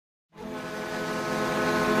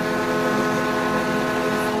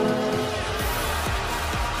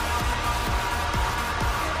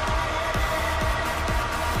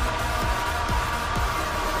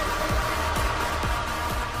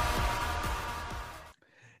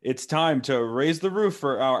It's time to raise the roof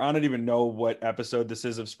for our. I don't even know what episode this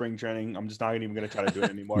is of spring training. I'm just not even going to try to do it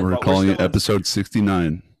anymore. We're calling it episode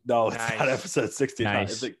 69. No, it's not episode 69.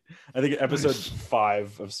 Nice. I think episode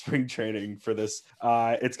 5 of spring training for this.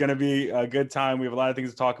 It's going to be a good time. We have a lot of things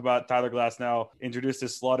to talk about. Tyler Glasnow introduced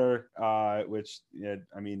his Slutter, which,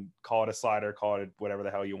 I mean, call it a slider, call it whatever the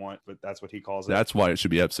hell you want, but that's what he calls it. That's why it should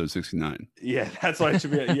be episode 69. Yeah, that's why it should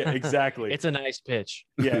be. Yeah, exactly. It's a nice pitch.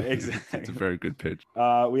 Yeah, exactly. It's a very good pitch.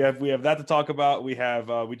 We have that to talk about. We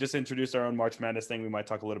just introduced our own March Madness thing. We might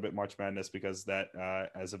talk a little bit March Madness because that,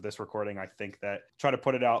 as of this recording, I think that try to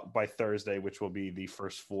put it out by Thursday, which will be the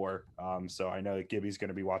first 4. So I know that Gibby's going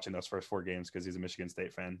to be watching those first 4 games because he's a Michigan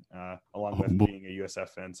State fan, along with being a USF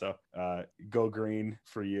fan. So go green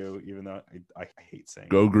for you, even though I hate saying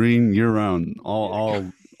go green year round, all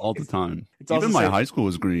the time. Even my high school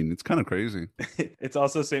was green. It's kind of crazy. It's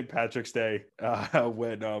also St. Patrick's Day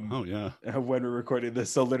when when we're recording this,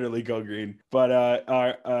 so literally go green.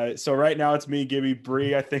 But so right now it's me, Gibby.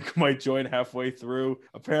 Bree I think might join halfway through.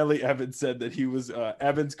 Apparently Evan said that he was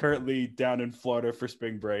Evan's currently down in Florida for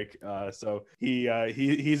spring break, so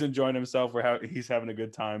he's enjoying himself. He's having a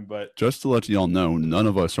good time. But just to let y'all know, none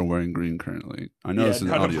of us are wearing green currently. I know it's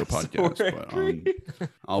an audio podcast, but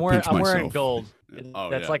I'll pinch myself. I'm wearing gold.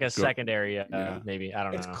 That's like a secondary, maybe. I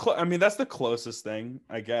don't know. I mean, that's the closest thing,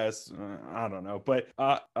 I guess. I don't know. But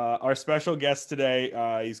our special guest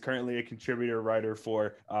today, he's currently a contributor writer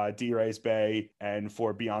for DRaysBay and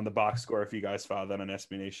for Beyond the Box Score, if you guys follow that on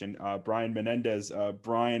SB Nation. Brian Menéndez.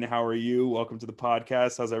 Brian, how are you? Welcome to the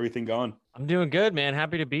podcast. How's everything going? I'm doing good, man.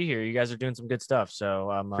 Happy to be here. You guys are doing some good stuff. So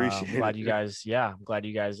I'm glad you guys, I'm glad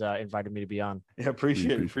you guys invited me to be on. Yeah,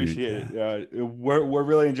 appreciate it. We're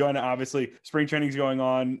really enjoying it. Obviously, spring training's going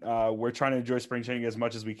on. We're trying to enjoy spring training as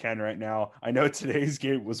much as we can right now. I know today's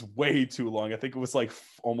game was way too long. I think it was like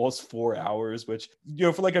almost 4 hours, which,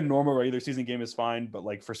 for like a normal regular season game is fine. But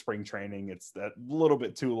like for spring training, it's that little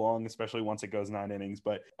bit too long, especially once it goes 9 innings.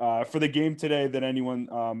 But for the game today,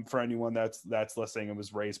 for anyone that's listening, it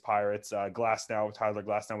was Rays Pirates. Tyler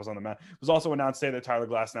Glasnow was on the mound. It was also announced today that Tyler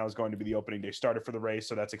Glasnow is going to be the opening day starter for the Rays,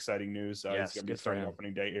 so that's exciting news. He's going to be starting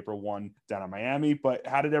opening day April 1 down in Miami. But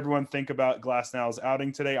how did everyone think about Glasnow's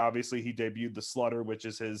outing today? Obviously, he debuted the Slutter, which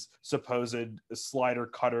is his supposed slider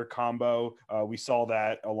cutter combo. We saw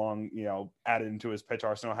that along, added into his pitch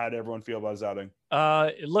arsenal. How did everyone feel about his outing?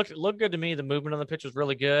 It looked good to me. The movement on the pitch was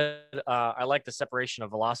really good. I like the separation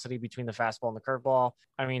of velocity between the fastball and the curveball.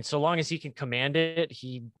 I mean, so long as he can command it,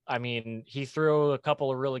 he threw a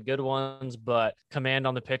couple of really good ones, but command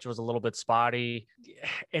on the pitch was a little bit spotty.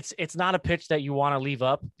 It's not a pitch that you want to leave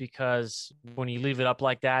up, because when you leave it up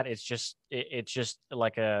like that, it's just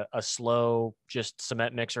like a slow, just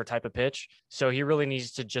cement mixer type of pitch. So he really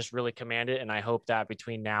needs to just really command it. And I hope that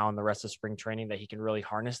between now and the rest of spring training that he can really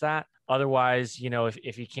harness that. Otherwise,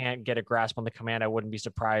 if he can't get a grasp on the command, I wouldn't be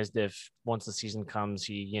surprised if once the season comes,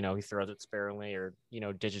 he throws it sparingly or,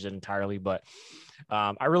 ditches it entirely. But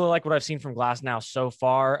I really like what I've seen from Glasnow so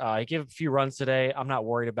far. He gave a few runs today. I'm not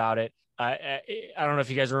worried about it. I don't know if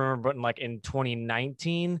you guys remember, but in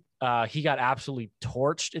 2019, he got absolutely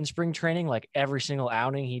torched in spring training. Like every single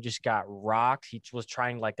outing, he just got rocked. He was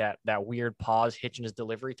trying like that weird pause, hitch in his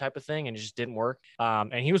delivery type of thing, and it just didn't work.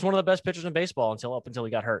 And he was one of the best pitchers in baseball until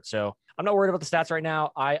he got hurt. So I'm not worried about the stats right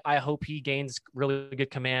now. I hope he gains really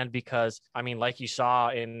good command, because like you saw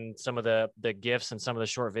in some of the GIFs and some of the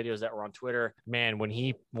short videos that were on Twitter, man, when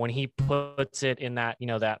he puts it in that,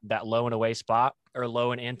 that low and away spot, or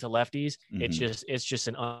low and into lefties, it's just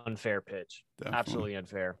an unfair pitch. Definitely. Absolutely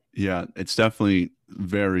unfair. Yeah, it's definitely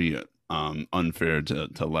very unfair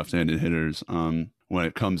to left-handed hitters when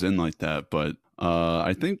it comes in like that. But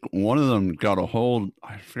I think one of them got a hold.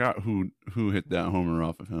 I forgot who hit that homer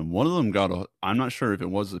off of him. One of them I'm not sure if it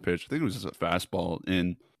was the pitch. I think it was just a fastball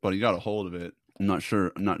in, but he got a hold of it. I'm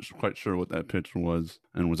not quite sure what that pitch was,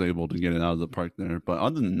 and was able to get it out of the park there. But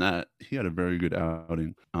other than that, he had a very good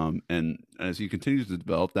outing. And as he continues to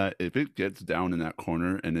develop that, if it gets down in that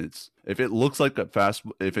corner and if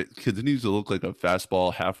it continues to look like a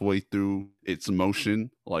fastball halfway through its motion,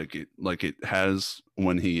 like it has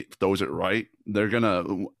when he throws it right, they're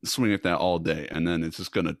gonna swing at that all day, and then it's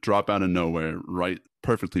just gonna drop out of nowhere right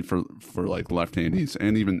perfectly for like left-handies,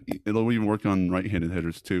 and it'll even work on right-handed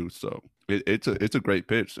hitters too. So it's a great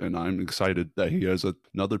pitch, and I'm excited that he has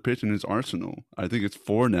another pitch in his arsenal. I think it's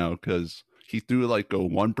 4 now, because he threw like a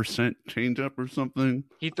 1% changeup or something.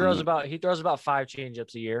 He throws about 5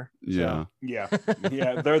 changeups a year. Yeah. So.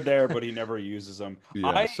 Yeah, they're there, but he never uses them.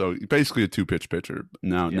 Yeah, so basically a 2-pitch pitcher.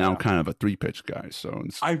 Now kind of a 3-pitch guy. So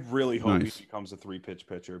I really hope nice. he becomes a 3-pitch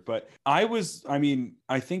pitcher. But I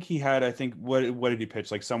think he had, what did he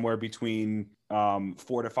pitch? Like somewhere between 4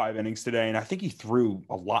 to 5 innings today, and I think he threw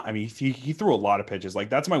a lot. I mean, he threw a lot of pitches. Like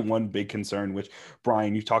that's my one big concern, which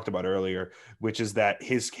Brian, you talked about earlier, which is that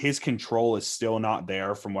his control is still not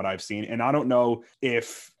there from what I've seen. And I don't know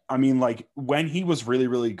if, I mean, like when he was really,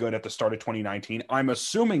 really good at the start of 2019, I'm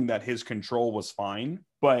assuming that his control was fine,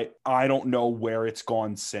 but I don't know where it's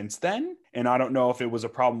gone since then. And I don't know if it was a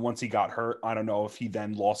problem once he got hurt. I don't know if he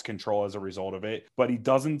then lost control as a result of it, but he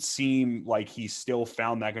doesn't seem like he still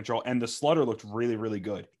found that control. And the Slutter looked really, really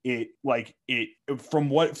good. From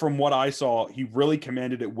what I saw, he really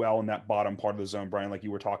commanded it well in that bottom part of the zone, Brian, like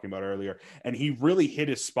you were talking about earlier. And he really hit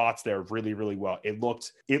his spots there really, really well. It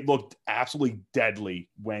looked absolutely deadly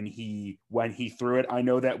when he threw it. I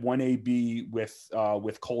know that one AB with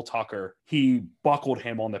Cole Tucker, he buckled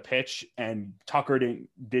him on the pitch, and Tucker didn't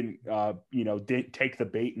take the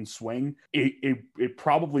bait and swing. It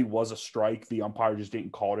probably was a strike. The umpire just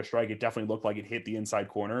didn't call it a strike. It definitely looked like it hit the inside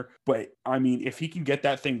corner. But I mean, if he can get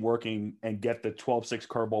that thing working and get the 12-6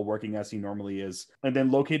 curveball working as he normally is, and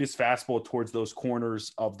then locate his fastball towards those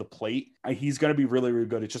corners of the plate, he's going to be really, really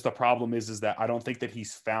good. It's just the problem is that I don't think that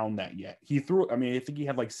he's found that yet. I think he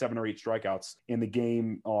had like 7 or 8 strikeouts in the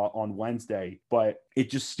game on Wednesday, but it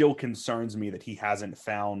just still concerns me that he hasn't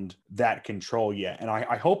found that control yet. And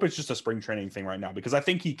I hope it's just a spring training thing right now, because I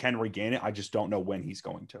think he can regain it. I just don't know when he's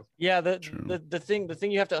going to. Yeah, the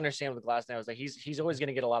thing you have to understand with Glasnow is that he's always going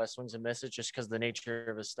to get a lot of swings and misses just because of the nature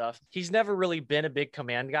of his stuff. He's never really been a big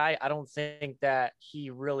command guy. I don't think that he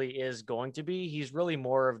really is going to be. He's really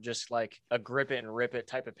more of just like a grip it and rip it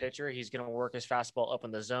type of pitcher. He's going to work his fastball up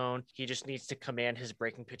in the zone. He just needs to command his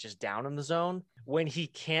breaking pitches down in the zone. When he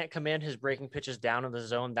can't command his breaking pitches down in the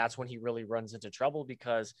zone, that's when he really runs into trouble,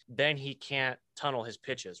 because then he can't tunnel his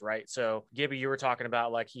pitches, right? So Gibby, you were talking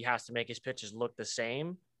about like he has to make his pitches look the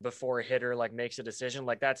same before a hitter like makes a decision.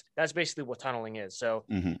 Like that's basically what tunneling is. So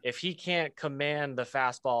if he can't command the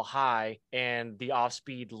fastball high and the off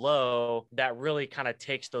speed low, that really kind of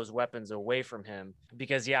takes those weapons away from him.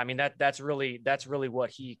 Because I mean that's really what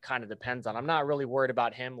he kind of depends on. I'm not really worried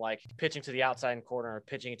about him like pitching to the outside corner or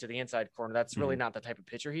pitching to the inside corner. That's really not the type of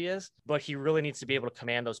pitcher he is, but he really needs to be able to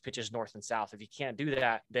command those pitches north and south. If he can't do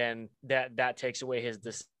that, then that takes away his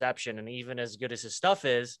deception. And even as good as his stuff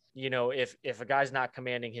is, if a guy's not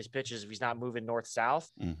commanding his pitches, if he's not moving north south,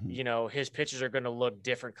 his pitches are going to look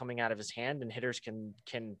different coming out of his hand, and hitters can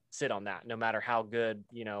sit on that no matter how good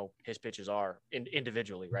his pitches are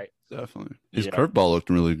individually, right? Definitely. His curveball looked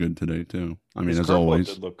really good today too. I mean, as always,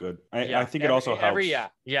 did look good. I think it also helps.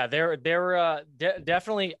 They're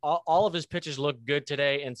definitely all of his pitches look good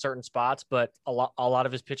today in certain spots, but a lot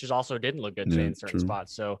of his pitches also didn't look good today in certain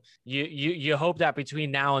spots. So you hope that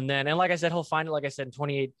between now and then, and like I said, he'll find it. Like I said, in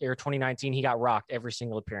 2019, he got rocked every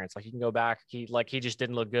single appearance. Like he can go back, he just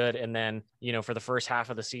didn't look good, and then for the first half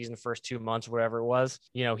of the season, first 2 months, whatever it was,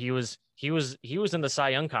 he was in the Cy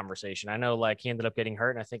Young conversation. I know like he ended up getting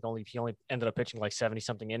hurt, and I think he only ended up pitching like 70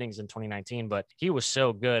 something innings in 2019, but he was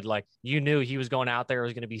so good. Like you knew he was going out there, it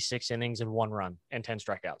was going to be 6 innings and 1 run and 10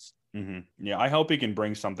 strikeouts. Yeah, I hope he can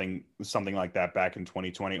bring something like that back in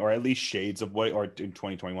 2020, or at least shades of what, or in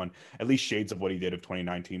 2021, at least shades of what he did of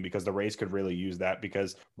 2019, because the Rays could really use that.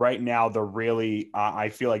 Because right now I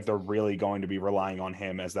feel like they're really going to be relying on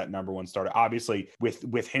him as that number 1 starter. Obviously,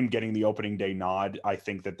 with him getting the opening day nod, I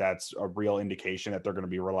think that's a real indication that they're going to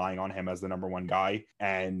be relying on him as the number 1 guy.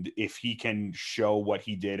 And if he can show what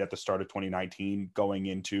he did at the start of 2019 going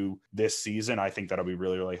into this season, I think that'll be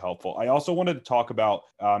really, really helpful. I also wanted to talk about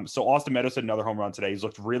so Austin Meadows had another home run today. He's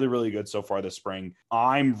looked really, really good so far this spring.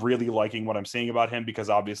 I'm really liking what I'm seeing about him, because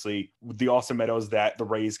obviously the Austin Meadows that the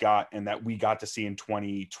Rays got and that we got to see in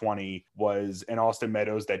 2020 was an Austin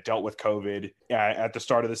Meadows that dealt with COVID at the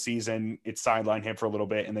start of the season. It sidelined him for a little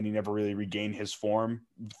bit, and then he never really regained his form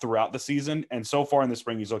throughout the season. And so far in the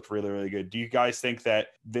spring, he's looked really, really good. Do you guys think that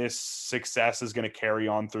this success is going to carry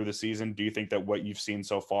on through the season? Do you think that what you've seen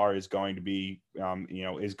so far is going to be,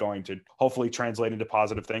 is going to hopefully translate into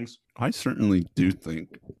positive things? I certainly do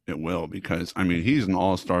think it will, because I mean, he's an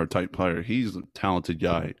all-star type player. He's a talented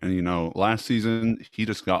guy. And last season he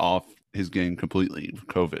just got off his game completely with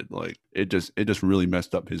COVID. Like it just really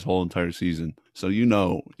messed up his whole entire season. So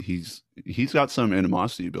he's got some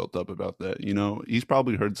animosity built up about that. He's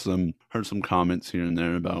probably heard some comments here and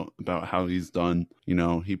there about how he's done.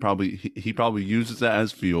 He probably uses that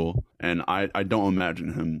as fuel, and I don't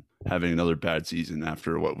imagine him having another bad season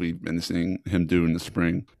after what we've been seeing him do in the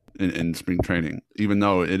spring. In spring training, even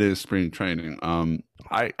though it is spring training,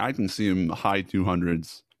 I can see him high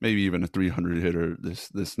 200s, maybe even a 300 hitter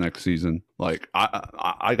this next season. Like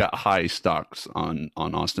I got high stocks on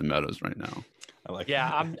Austin Meadows right now.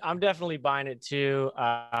 I'm definitely buying it too.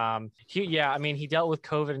 He dealt with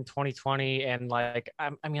COVID in 2020, and like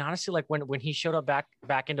I mean honestly, like when he showed up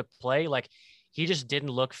back into play, like he just didn't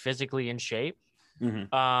look physically in shape.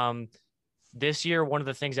 Mm-hmm. This year, one of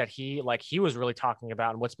the things that he was really talking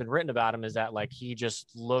about and what's been written about him is that like he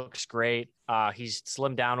just looks great. He's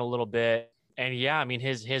slimmed down a little bit. And yeah, I mean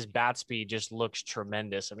his bat speed just looks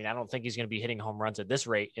tremendous. I mean, I don't think he's going to be hitting home runs at this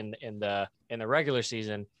rate in the regular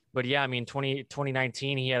season. But yeah, I mean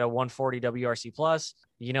 2019 he had a 140 WRC plus.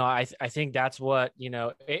 You know, I think that's what, you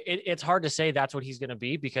know, it's hard to say that's what he's going to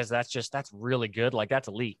be because that's really good. Like that's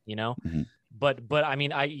elite, you know. Mm-hmm. But I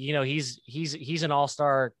mean, he's an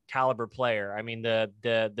all-star caliber player. I mean,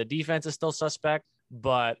 the defense is still suspect,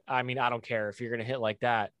 but I mean, I don't care if you're going to hit like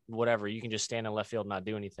that, whatever, you can just stand in left field and not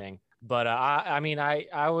do anything. But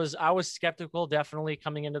I was skeptical definitely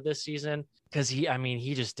coming into this season because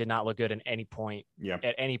he just did not look good at any point. Yeah.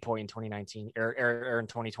 At any point in 2019 or in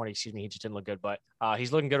 2020, excuse me, he just didn't look good. But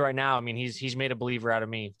he's looking good right now. I mean, he's made a believer out of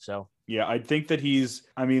me. So. Yeah, I think that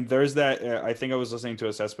there's that. I think I was listening to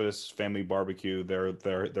a Cespedes Family Barbecue, their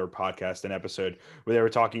podcast, an episode where they were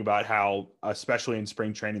talking about how, especially in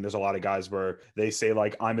spring training, there's a lot of guys where they say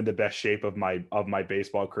like, I'm in the best shape of my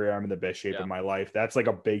baseball career. I'm in the best shape of my life. That's like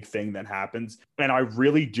a big thing that happens. And I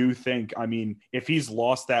really do think, I mean, if he's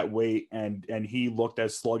lost that weight and he looked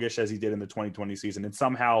as sluggish as he did in the 2020 season, and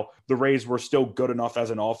somehow the Rays were still good enough as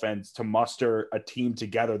an offense to muster a team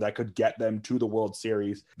together that could get them to the World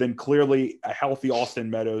Series, then clearly a healthy Austin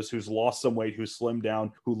Meadows, who's lost some weight, who's slimmed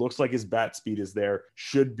down, who looks like his bat speed is there,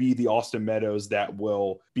 should be the Austin Meadows that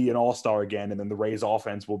will be an all-star again. And then the Rays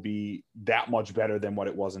offense will be that much better than what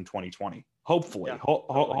it was in 2020. Hopefully,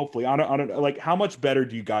 hopefully. I don't like, how much better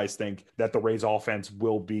do you guys think that the Rays offense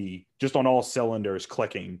will be just on all cylinders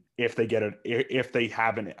clicking if they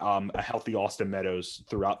have a healthy Austin Meadows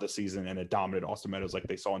throughout the season and a dominant Austin Meadows like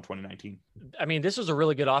they saw in 2019? I mean, this was a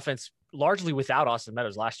really good offense largely without Austin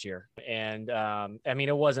Meadows last year. And I mean,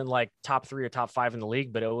 it wasn't like top 3 or top 5 in the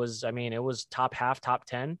league, but it was top half, top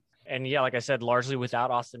 10. And yeah, like I said, largely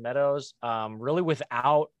without Austin Meadows, really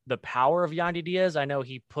without the power of Yandy Diaz. I know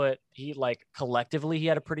he collectively he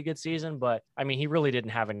had a pretty good season, but I mean, he really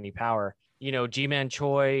didn't have any power. You know, G-Man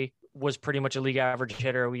Choi was pretty much a league average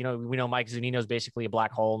hitter. We know Mike Zunino is basically a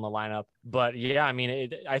black hole in the lineup. But yeah, I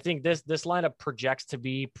mean, I think this lineup projects to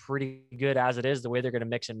be pretty good as it is, the way they're going to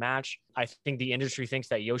mix and match. I think the industry thinks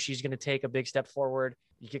that Yoshi's going to take a big step forward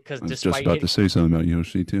because I was just about to say something about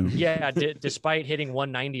Yoshi too. Yeah, despite hitting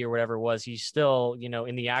 190 or whatever it was, he's still, you know,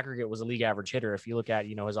 in the aggregate was a league average hitter. If you look at,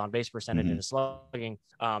 you know, his on base percentage and his slugging,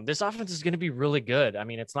 this offense is going to be really good. I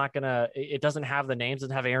mean, it doesn't have the names,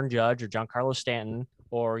 doesn't have Aaron Judge or Giancarlo Stanton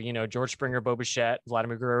or, you know, George Springer, Bo Bichette,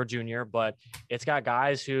 Vladimir Guerrero Jr., but it's got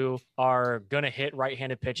guys who are going to hit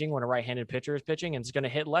right-handed pitching when a right-handed pitcher is pitching, and it's going to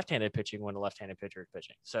hit left-handed pitching when a left-handed pitcher is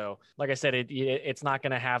pitching. So, like I said, it's not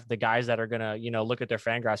going to have the guys that are going to, you know, look at their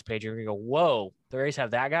Fangraphs page and go, whoa, the Rays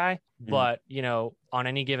have that guy. But, you know, on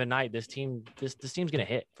any given night, this team's going to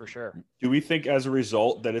hit for sure. Do we think as a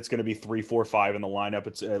result that it's going to be 3, 4, 5 in the lineup?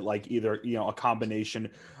 It's like either, you know, a combination,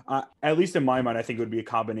 at least in my mind, I think it would be a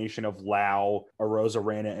combination of Lau,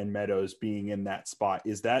 Arozarena, and Meadows being in that spot.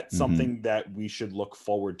 Is that something that we should look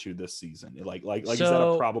forward to this season? Like is that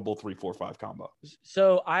a probable 3, 4, 5 combo?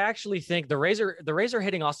 So I actually think the Rays are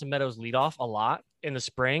hitting Austin Meadows leadoff a lot in the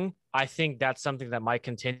spring. I think that's something that might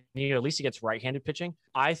continue, at least against right-handed pitching.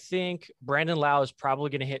 I think Brandon Lau is probably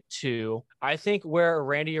going to hit 2. I think where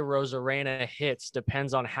Randy Arozarena hits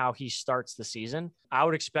depends on how he starts the season. I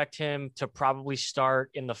would expect him to probably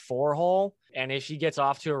start in the 4 hole. And if he gets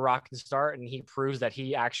off to a rocking start and he proves that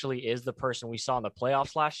he actually is the person we saw in the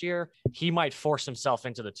playoffs last year, he might force himself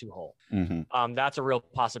into the 2 hole. That's a real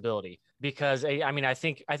possibility. Because I mean, I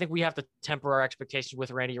think we have to temper our expectations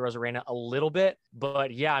with Randy Arozarena a little bit,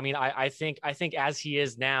 but yeah, I mean, I think as he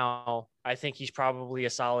is now, I think he's probably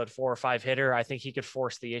a solid 4 or 5 hitter. I think he could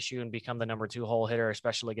force the issue and become the number 2 hole hitter,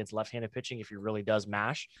 especially against left-handed pitching if he really does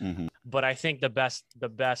mash. But I think the best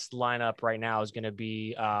lineup right now is going to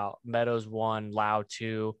be Meadows 1, Lau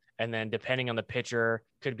 2, and then depending on the pitcher,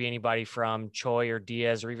 could be anybody from Choi or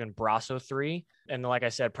Diaz or even Brasso 3. And like I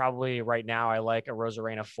said, probably right now I like a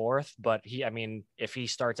Rosarena fourth, but if he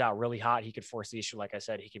starts out really hot, he could force the issue. Like I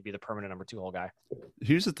said, he could be the permanent number 2 hole guy.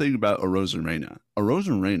 Here's the thing about a Rosarena. A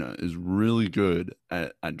Rosarena is really good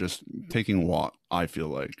at just taking a walk. I feel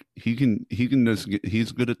like he can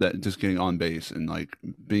he's good at that, just getting on base and like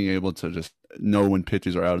being able to just know when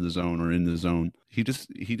pitches are out of the zone or in the zone. He just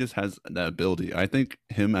has that ability. I think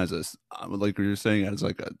him as like you're saying, as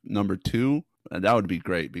like a number 2, that would be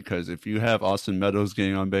great, because if you have Austin Meadows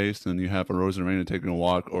getting on base and you have a Rosarena taking a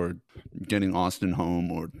walk or getting Austin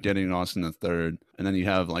home or getting Austin at third, and then you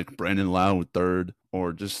have like Brandon Lau with third,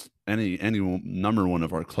 or just any number one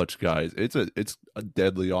of our clutch guys, it's a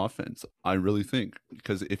deadly offense. I really think,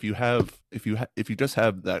 because if you just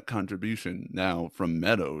have that contribution now from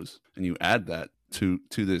Meadows and you add that to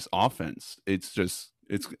this offense, I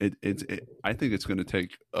think it's going to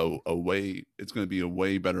take it's going to be a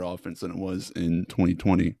way better offense than it was in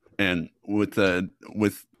 2020. And with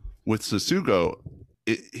Sasugo,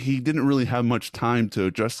 he didn't really have much time to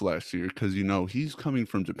adjust last year, because he's coming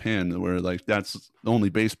from Japan, where like that's the only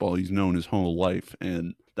baseball he's known his whole life,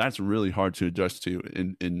 and that's really hard to adjust to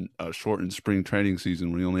in a shortened spring training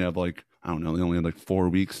season when you only have like, I don't know, they only had like 4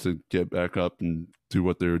 weeks to get back up and do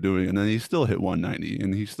what they were doing. And then he still hit 190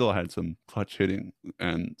 and he still had some clutch hitting.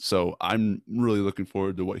 And so I'm really looking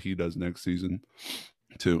forward to what he does next season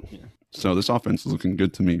too. Yeah. So this offense is looking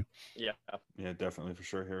good to me. Yeah, definitely, for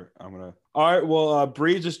sure. Here, all right. Well,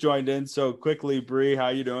 Bree just joined in. So quickly, Bree, how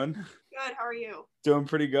you doing? Good. How are you? Doing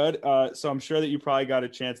pretty good. So I'm sure that you probably got a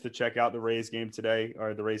chance to check out the Rays game today,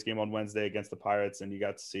 or the Rays game on Wednesday against the Pirates, and you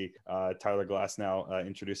got to see Tyler Glasnow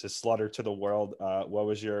introduce his Slutter to the world. What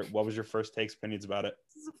was your first takes, opinions about it?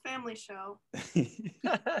 This is a family show.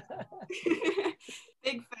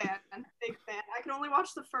 Big fan. I could only watch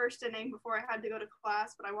the first inning before I had to go to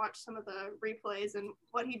class, but I watched some of the replays, and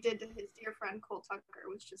what he did to his dear friend Cole Tucker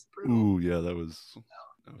was just brutal. Ooh, yeah, that was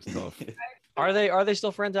tough. Are they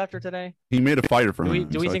still friends after today? He made a fighter for him.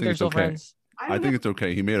 Do we think they're still friends? I think it's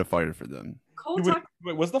okay. He made a fighter for them.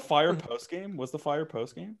 Wait, was the fire post game?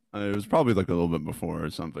 It was probably like a little bit before or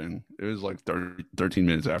something. It was like 13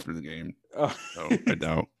 minutes after the game. Oh. So I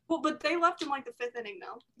doubt. Well, but they left in like the 5th inning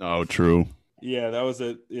though. Oh, true. Yeah, that was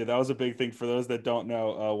a big thing. For those that don't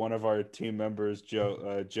know, one of our team members,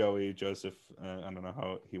 Joseph, I don't know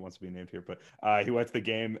how he wants to be named here, but he went to the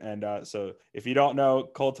game. And so if you don't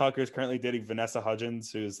know, Cole Tucker is currently dating Vanessa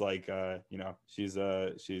Hudgens, who's like, she's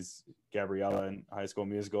Gabriella in High School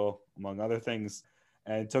Musical, among other things,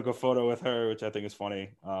 and took a photo with her, which I think is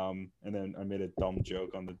funny. And then I made a dumb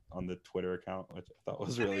joke on the Twitter account, which I thought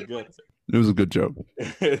was really good. It was a good joke.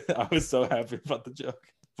 I was so happy about the joke.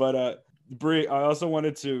 But Bree, I also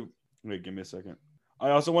wanted to give me a second.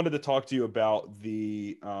 I also wanted to talk to you about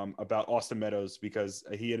about Austin Meadows, because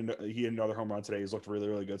he had another home run today. He's looked really,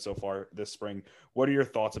 really good so far this spring. What are your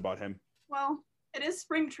thoughts about him? Well, it is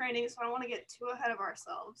spring training, so I don't want to get too ahead of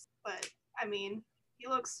ourselves. But I mean, he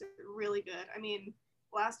looks really good. I mean,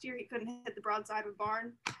 last year he couldn't hit the broadside of a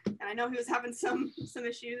barn, and I know he was having some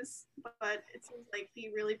issues, but it seems like he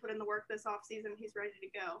really put in the work this offseason. He's ready to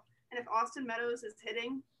go. And if Austin Meadows is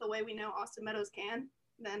hitting the way we know Austin Meadows can,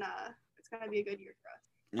 then it's going to be a good year for us.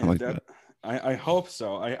 Yeah, I like that. I hope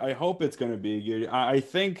so. I hope it's going to be good. I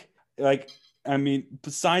think,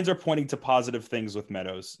 signs are pointing to positive things with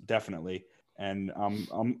Meadows, definitely. And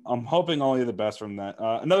I'm hoping only the best from that.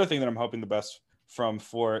 Another thing that I'm hoping the best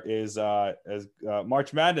for is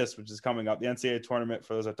March Madness, which is coming up. The NCAA tournament,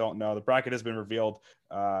 for those that don't know, the bracket has been revealed.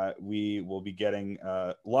 We will be getting,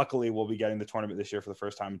 luckily, we'll be getting the tournament this year for the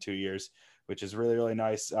first time in 2 years, which is really, really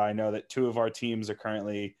nice. I know that 2 of our teams are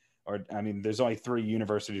currently, there's only 3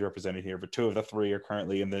 universities represented here, but 2 of the 3 are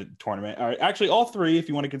currently in the tournament. Actually, all 3, if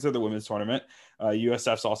you want to consider the women's tournament.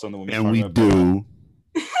 USF's also in the women's tournament. And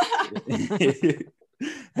we do.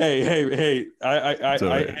 Hey!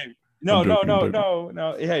 No.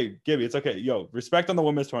 Hey, Gibby, it's okay. Yo, respect on the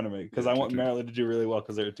women's tournament, because I want Maryland to do really well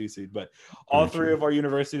because they're a 2 seed. But all 3 of our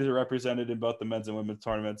universities are represented in both the men's and women's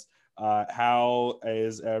tournaments. How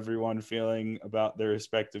is everyone feeling about their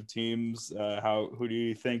respective teams? Who do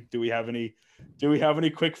you think? Do we have any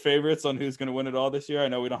quick favorites on who's going to win it all this year? I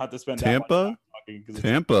know we don't have to spend that much time talking.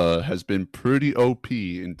 Tampa has been pretty OP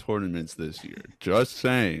in tournaments this year. Just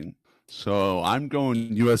saying. So I'm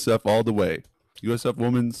going USF all the way. USF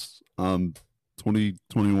women's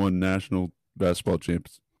 2021 national basketball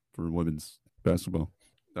champs for women's basketball.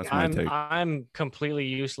 That's my take. I'm completely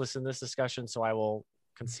useless in this discussion, so I will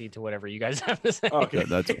concede to whatever you guys have to say. Okay,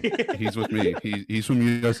 he's with me. He's from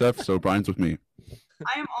USF, so Brian's with me.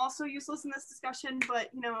 I am also useless in this discussion, but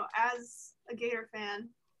as a Gator fan,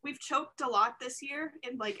 we've choked a lot this year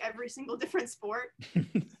in like every single different sport.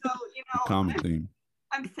 So, Common theme.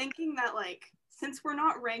 I'm thinking that like since we're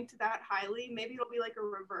not ranked that highly, maybe it'll be like a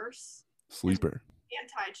reverse Sleeper.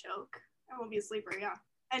 anti-choke. It won't be a sleeper, yeah.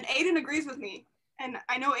 And Aiden agrees with me. And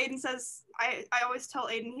I know Aiden says I always tell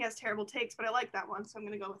Aiden he has terrible takes, but I like that one, so I'm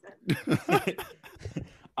gonna go with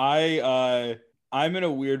it. I'm in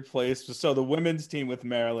a weird place. So the women's team with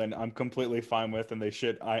Maryland, I'm completely fine with, and they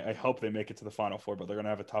should. I hope they make it to the Final Four, but they're gonna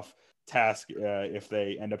have a tough task if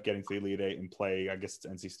they end up getting to the Elite Eight and play. I guess it's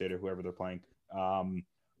NC State or whoever they're playing.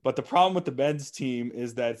 But the problem with the men's team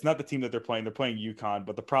is that it's not the team that they're playing. They're playing UConn.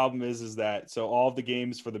 But the problem is that so all of the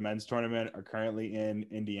games for the men's tournament are currently in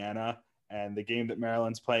Indiana. And the game that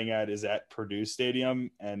Maryland's playing at is at Purdue Stadium.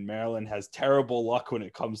 And Maryland has terrible luck when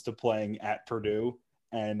it comes to playing at Purdue.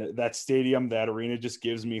 And that stadium, that arena just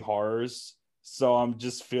gives me horrors. So I'm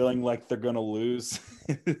just feeling like they're going to lose.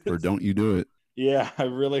 Or don't you do it? Yeah, I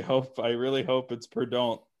really hope it's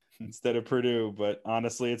Purdue instead of Purdue. But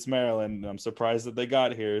honestly, it's Maryland. I'm surprised that they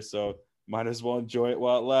got here. So might as well enjoy it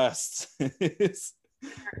while it lasts.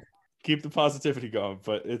 Keep the positivity going,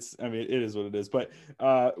 but it is what it is. But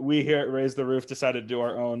we here at Raise the Roof decided to do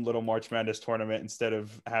our own little March Madness tournament instead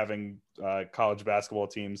of having college basketball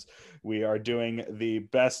teams. We are doing the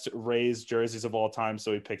best Rays jerseys of all time.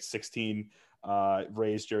 So we picked 16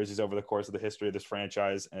 Rays jerseys over the course of the history of this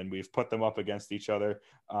franchise, and we've put them up against each other.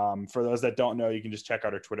 For those that don't know, you can just check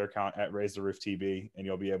out our Twitter account at Raise the Roof TB, and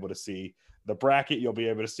you'll be able to see the bracket. You'll be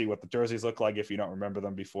able to see what the jerseys look like if you don't remember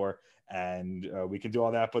them before, and we can do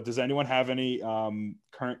all that. But does anyone have any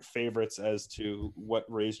current favorites as to what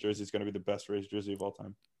Rays jersey is going to be the best Rays jersey of all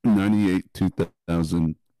time? 98,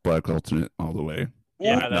 2000, black alternate all the way.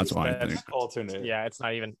 Yeah, that's what I think. Alternate. Yeah, it's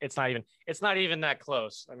not even that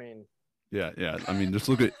close. I mean, yeah. I mean, just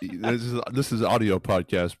look at this is audio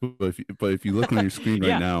podcast, but if you look on your screen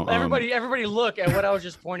right now, everybody look at what I was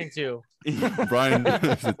just pointing to. Brian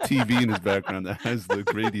has a TV in his background that has the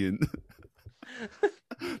gradient,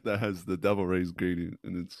 that has the Devil Rays gradient,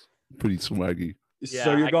 and it's pretty swaggy. Yeah,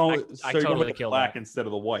 so you're going, I you're totally going with killed black that. instead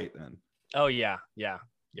of the white, then. Oh yeah.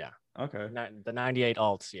 Okay. The 98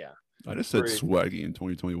 alts, yeah. I just said Great. swaggy in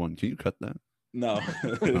 2021. Can you cut that? No.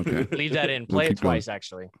 Okay. Leave that in. Play We'll it keep going. twice,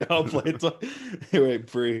 actually. I'll play it.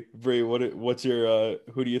 Wait, Bree, what's your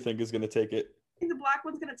who do you think is going to take it? I think the black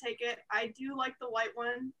one's gonna take it. I do like the white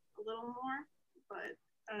one a little more, but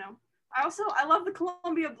I don't know. I love the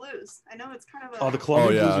Columbia Blues. I know it's kind of a Oh, the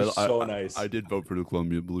Columbia yeah, Blues are so nice. I did vote for the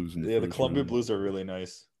Columbia Blues. Yeah, the Columbia Blues are really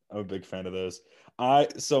nice. I'm a big fan of those.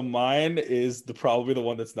 So mine is probably the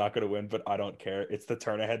one that's not going to win, but I don't care. It's the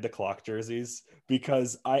turn ahead the clock jerseys,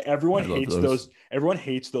 because everyone hates those. Everyone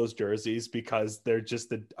hates those jerseys because they're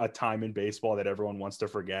just a time in baseball that everyone wants to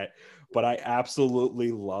forget. But I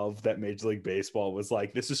absolutely love that Major League Baseball was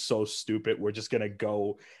like, this is so stupid. We're just going to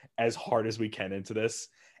go as hard as we can into this.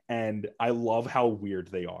 And I love how weird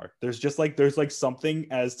they are. There's something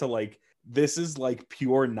as to like, this is like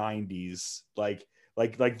pure 90s. Like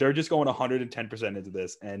they're just going 110% into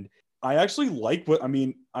this. And I actually like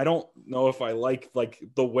I don't know if I like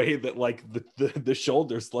the way that like the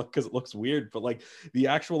shoulders look, because it looks weird, but like the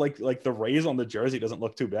actual like the rays on the jersey doesn't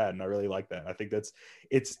look too bad. And I really like that. I think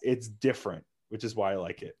it's different, which is why I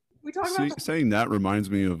like it. we talk about Saying that reminds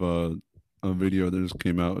me of a video that just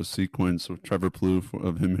came out, a sequence of Trevor Plouffe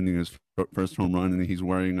of him hitting his first home run, and he's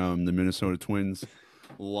wearing the Minnesota Twins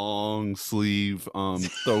long sleeve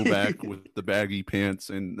throwback with the baggy pants,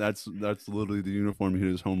 and that's literally the uniform he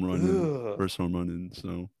hit his home run first home run in.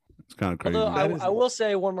 So it's kind of crazy. Although I will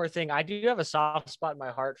say one more thing. I do have a soft spot in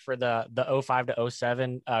my heart for the 05 to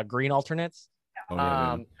 07 green alternates. Oh,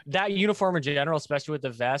 yeah. That uniform in general, especially with the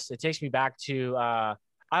vest, it takes me back to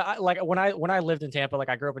I like when I lived in Tampa. Like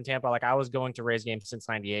I grew up in Tampa. Like I was going to Rays games since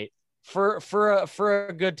 '98. For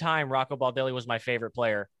a good time, Rocco Baldelli was my favorite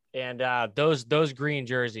player. And those green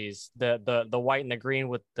jerseys, the white and the green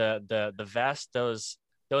with the vest, those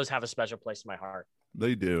have a special place in my heart.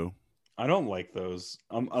 They do. I don't like those.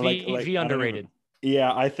 V underrated.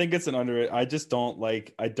 Yeah, I think it's an underrated. I just don't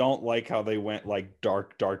like. I don't like how they went like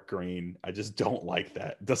dark green. I just don't like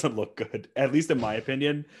that. It doesn't look good, at least in my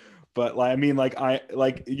opinion. But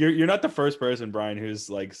you're not the first person, Brian, who's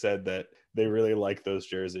like said that they really like those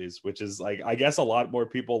jerseys, which is like, I guess a lot more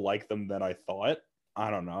people like them than I thought. I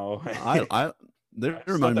don't know. They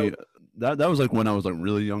remind me that was like when I was like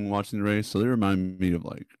really young watching the race. So they remind me of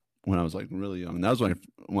like when I was like really young. That was when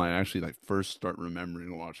I actually like first start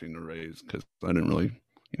remembering watching the Rays, because I didn't really,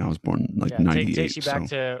 I was born like 98. Takes you back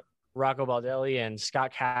to Rocco Baldelli and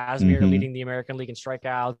Scott Kazmir leading the American League in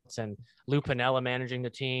strikeouts, and Lou Piniella managing the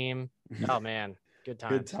team. Oh man, good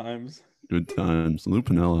times. Good times. Good times.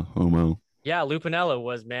 Lupinella. Oh, wow. Yeah, Lupinella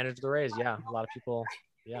was manager of the Rays. Yeah, a lot of people.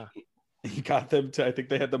 Yeah. He got them to, I think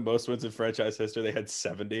they had the most wins in franchise history. They had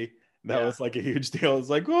 70. That Yeah. was like a huge deal. It's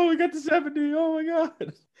like, oh, we got to 70. Oh my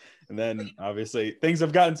God. And then obviously things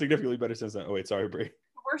have gotten significantly better since then. Oh, wait, sorry, Bree.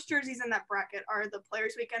 The worst jerseys in that bracket are the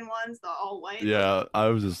Players Weekend ones, the all white. Yeah, I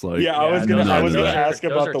was just like, Yeah, I was gonna those ask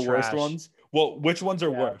are about the worst trash. ones. Well, which ones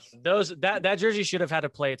are worse? That jersey should have had to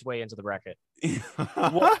play its way into the bracket.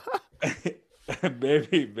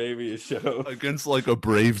 maybe it should have. Against like a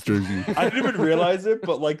Braves jersey. I didn't even realize it,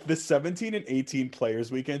 but like the 17 and 18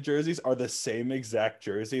 Players Weekend jerseys are the same exact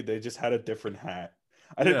jersey. They just had a different hat.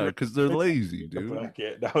 Yeah, because they're lazy, dude.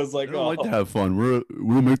 I was like, They don't like to have fun.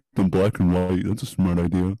 We'll make them black and white. That's a smart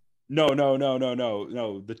idea. No.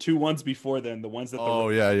 The two ones before then, the ones that Well,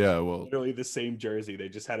 literally the same jersey. They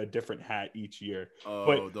just had a different hat each year.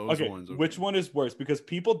 Those ones. Okay. Which one is worse? Because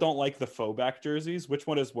people don't like the faux back jerseys. Which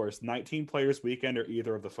one is worse? 19 Players Weekend or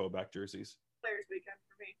either of the faux back jerseys? Players Weekend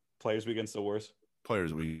for me. Players Weekend still worse.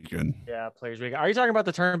 Players Weekend. Yeah, Players Weekend. Are you talking about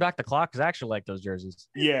the turn back the clock? Because I actually like those jerseys.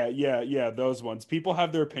 Yeah. Those ones. People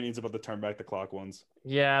have their opinions about the turn back the clock ones.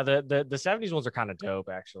 Yeah, the 70s ones are kind of dope.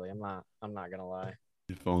 Actually, I'm not gonna lie.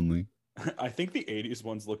 If only. I think the 80s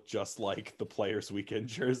ones look just like the Players Weekend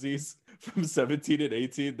jerseys from 17 and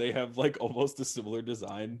 18. They have like almost a similar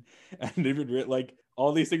design, and even like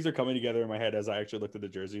all these things are coming together in my head as I actually looked at the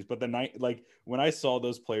jerseys. But like when I saw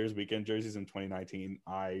those Players Weekend jerseys in 2019,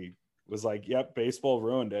 I was like, "Yep, baseball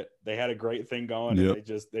ruined it. They had a great thing going, and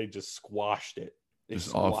they just squashed it. They It's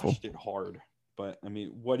squashed awful. it hard." But I mean,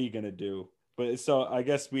 what are you gonna do? But so I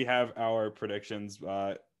guess we have our predictions.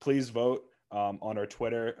 Please vote. On our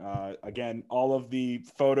Twitter. Again, all of the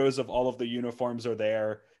photos of all of the uniforms are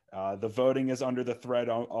there. The voting is under the thread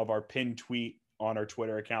of our pinned tweet on our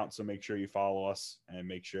Twitter account. So make sure you follow us and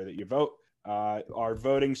make sure that you vote. Our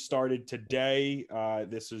voting started today.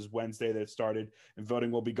 This is Wednesday that it started, and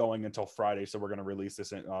voting will be going until Friday. So we're going to release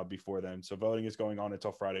this before then. So voting is going on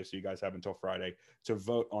until Friday. So you guys have until Friday to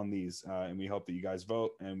vote on these. And we hope that you guys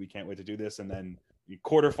vote, and we can't wait to do this. And then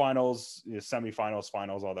quarterfinals, semifinals,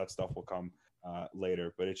 finals, all that stuff will come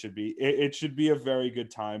later. But it should be a very good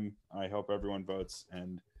time. I hope everyone votes,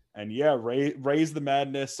 and yeah, raise the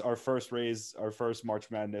madness. Our first March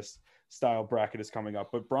Madness style bracket is coming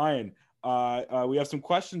up. But Brian, we have some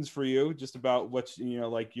questions for you just about what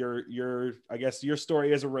like your I guess your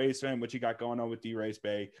story as a Rays fan, what you got going on with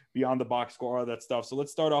DRaysBay, beyond the box score, all that stuff. So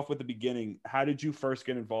let's start off with the beginning. How did you first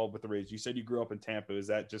get involved with the Rays? You said you grew up in Tampa.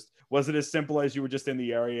 Was it as simple as you were just in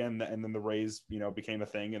the area and then the Rays became a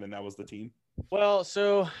thing and then that was the team? Well,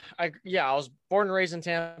 so I was born and raised in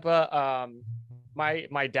Tampa.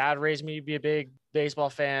 My dad raised me to be a big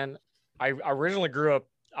baseball fan. I originally grew up.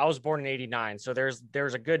 I was born in '89, so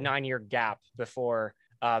there's a good 9-year gap before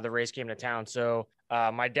the Rays came to town. So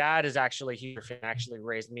my dad is actually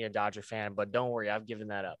raised me a Dodger fan, but don't worry, I've given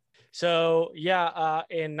that up. So yeah,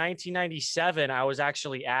 in 1997, I was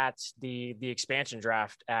actually at the expansion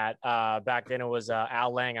draft at back then it was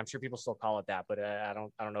Al Lang. I'm sure people still call it that, but I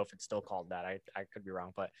don't know if it's still called that. I could be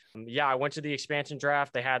wrong, but yeah, I went to the expansion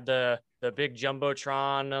draft. They had the big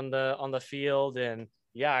jumbotron on the field, and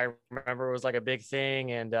yeah, I remember it was like a big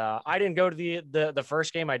thing. And I didn't go to the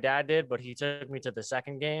first game. My dad did, but he took me to the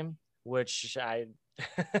second game, which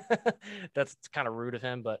that's kind of rude of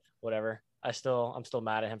him, but whatever. I'm still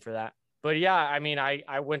mad at him for that. But yeah, I mean,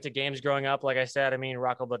 I went to games growing up. Like I said, I mean,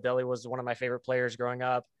 Rocco Baldelli was one of my favorite players growing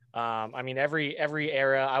up. I mean, every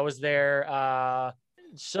era I was there.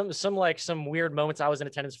 Some weird moments I was in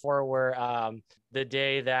attendance for were the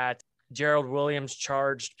day that Gerald Williams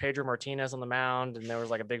charged Pedro Martinez on the mound, and there was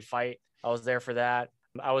like a big fight. I was there for that.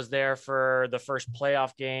 I was there for the first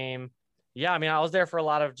playoff game. Yeah, I mean, I was there for a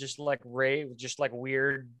lot of just like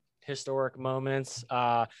weird historic moments.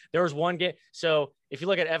 There was one game. So if you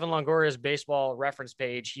look at Evan Longoria's baseball reference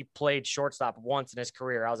page, he played shortstop once in his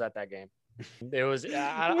career. I was at that game. It was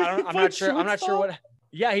I'm not sure what.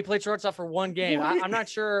 Yeah, he played shortstop for one game. I'm not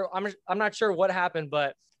sure. I'm not sure what happened,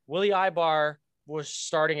 but Willie Ibar was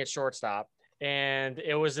starting at shortstop, and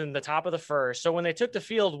it was in the top of the first. So when they took the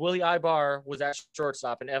field, Willie Ibar was at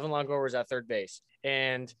shortstop, and Evan Longoria was at third base.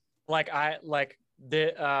 And they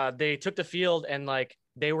took the field, and like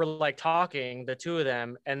they were like talking, the two of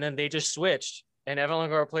them, and then they just switched. And Evan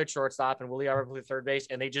Longoria played shortstop, and Willie Ibar played third base,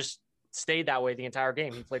 and they just stayed that way the entire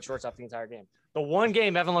game. He played shortstop the entire game. The one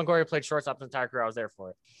game Evan Longoria played shortstop the entire career, I was there for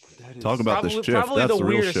it. Talk about the shift. Probably That's the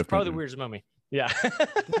real weirdest. shift. Probably the weirdest moment. Yeah.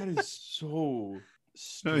 That is so.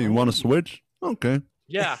 Hey, you want to switch? Okay.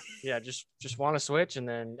 Yeah. Just want to switch, and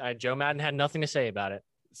then Joe Madden had nothing to say about it.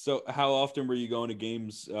 So how often were you going to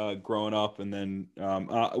games growing up, and then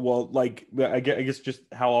well, like I guess just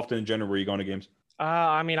how often in general were you going to games?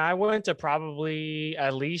 I mean, I went to probably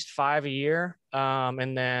at least 5 a year.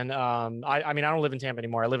 And then I mean, I don't live in Tampa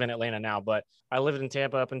anymore. I live in Atlanta now, but I lived in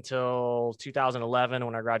Tampa up until 2011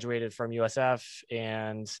 when I graduated from USF.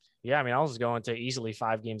 And yeah, I mean, I was going to easily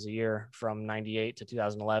 5 games a year from 98 to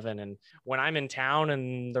 2011. And when I'm in town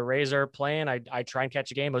and the Rays are playing, I try and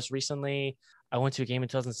catch a game. Most recently, I went to a game in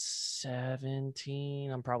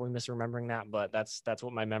 2017. I'm probably misremembering that, but that's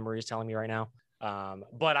what my memory is telling me right now.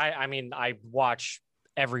 But I mean, I watch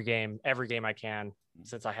every game I can,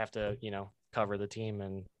 since I have to, cover the team,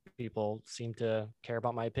 and people seem to care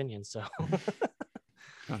about my opinion. So,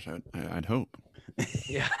 Gosh, I'd hope.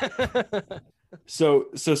 yeah. So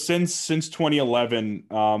since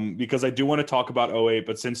 2011, because I do want to talk about '08,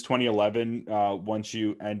 but since 2011, once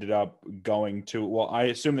you ended up going to, well, I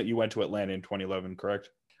assume that you went to Atlanta in 2011, correct?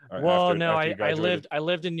 Well, After no, you I graduated?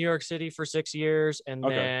 lived in New York City for 6 years, and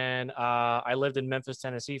Okay. then I lived in Memphis,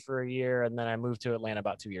 Tennessee for a year, and then I moved to Atlanta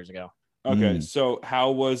about 2 years ago. Okay, so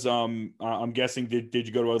how was I'm guessing did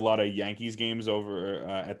you go to a lot of Yankees games over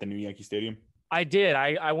at the new Yankee Stadium? I did.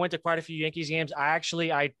 I went to quite a few Yankees games. I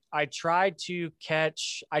tried to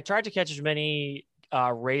catch as many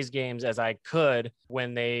Rays games as I could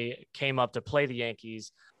when they came up to play the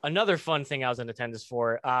Yankees. Another fun thing I was in attendance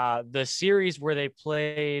for, the series where they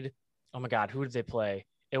played. Oh my God, who did they play?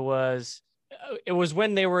 It was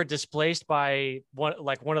when they were displaced by one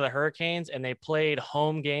of the hurricanes, and they played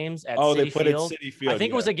home games at Citi They played Field. at Citi Field. I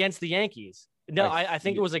think it was against the Yankees. No, I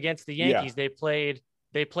think it was against the Yankees. Yeah.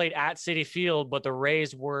 They played at Citi Field, but the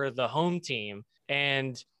Rays were the home team,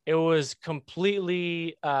 and it was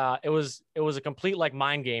completely it was a complete like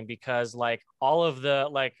mind game, because like all of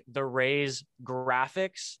the Rays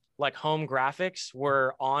graphics, like home graphics,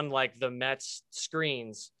 were on like the Mets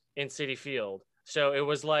screens in Citi Field. So it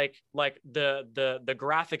was like the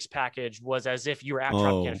graphics package was as if you were at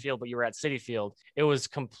Tropicana Field, but you were at Citi Field. It was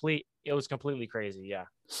completely crazy. Yeah.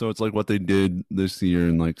 So it's like what they did this year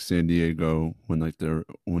in like San Diego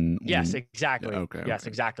Yes, exactly. Yeah, okay. Yes,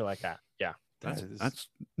 exactly like that. Yeah. That's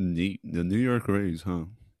neat. The New York Rays, huh?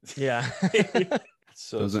 Yeah.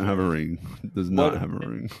 Doesn't have a ring. Does not have a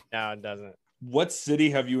ring. No, it doesn't. What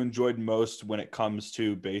city have you enjoyed most when it comes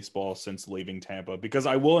to baseball since leaving Tampa? Because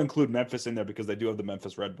I will include Memphis in there because they do have the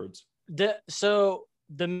Memphis Redbirds. So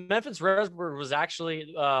the Memphis Redbird was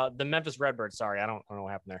actually the Memphis Redbirds. Sorry, I don't know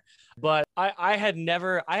what happened there. But I had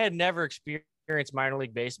never experienced minor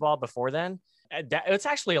league baseball before then. It's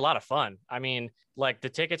actually a lot of fun. I mean, like the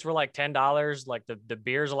tickets were like $10. Like the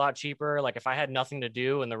beer's a lot cheaper. Like if I had nothing to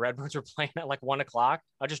do and the Redbirds were playing at like 1:00,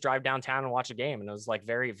 I'd just drive downtown and watch a game. And it was like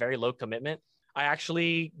very, very low commitment. I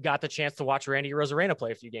actually got the chance to watch Randy Rosarena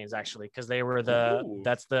play a few games, actually, because they were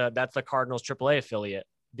that's the Cardinals AAA affiliate,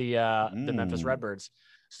 the Memphis Redbirds.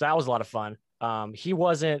 So that was a lot of fun. He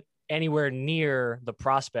wasn't anywhere near the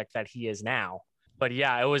prospect that he is now. But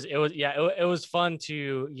yeah, it was fun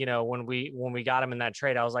to, when we got him in that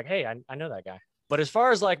trade, I was like, hey, I know that guy. But as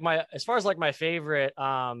far as my favorite,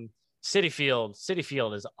 Citi Field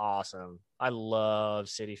is awesome. I love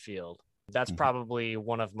Citi Field. That's probably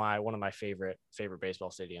one of my favorite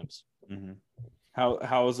baseball stadiums. Mm-hmm.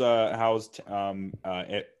 How's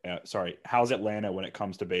Atlanta when it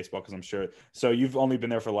comes to baseball? Because I'm sure, so you've only been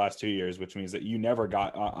there for the last 2 years, which means that you never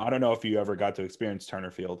got, I don't know if you ever got to experience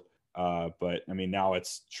Turner Field. But I mean, now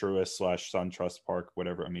it's Truist / SunTrust Park,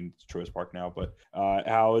 whatever. I mean, it's Truist Park now, but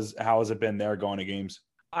how has it been there going to games?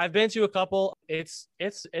 I've been to a couple. It's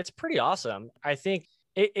pretty awesome. I think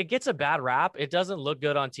it gets a bad rap. It doesn't look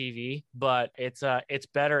good on TV, but it's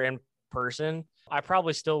better in person. I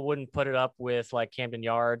probably still wouldn't put it up with like Camden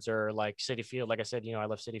Yards or like Citi Field. Like I said, I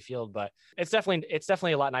love Citi Field, but it's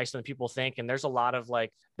definitely a lot nicer than people think. And there's a lot of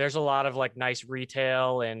nice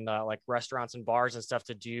retail and like restaurants and bars and stuff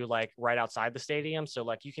to do like right outside the stadium. So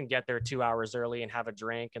like you can get there 2 hours early and have a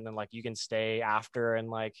drink, and then like you can stay after and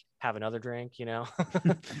like have another drink,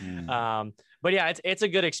 But yeah, it's a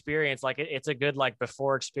good experience. Like it's a good like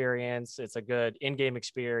before experience. It's a good in-game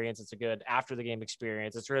experience. It's a good after the game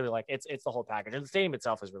experience. It's really like it's the whole package. And the stadium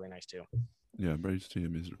itself is really nice too. Yeah, Braves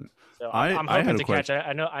team is. So I'm hoping to catch.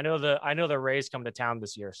 I know the Rays come to town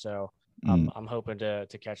this year, so I'm hoping to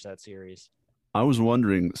catch that series. I was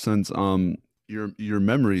wondering, since your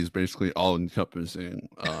memory is basically all encompassing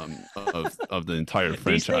of the entire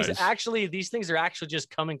franchise. These things are actually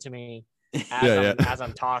just coming to me as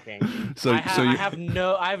I'm talking. So I have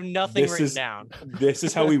nothing written down. This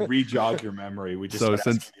is how we re-jog your memory. We just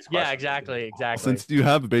exactly. Since you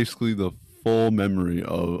have basically the full memory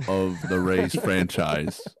of the Rays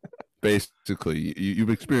franchise, basically you've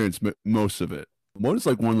experienced most of it. What's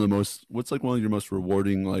like one of your most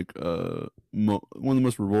rewarding like one of the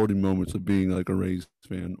most rewarding moments of being like a Rays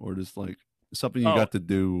fan, or just like something you got to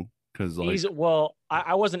do because like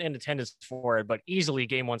I wasn't in attendance for it, but easily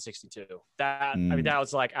game 162. That I mean that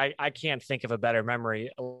was like I can't think of a better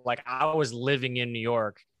memory. Like I was living in New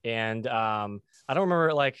York, and I don't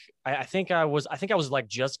remember, like I think I was like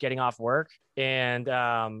just getting off work, and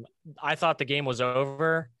I thought the game was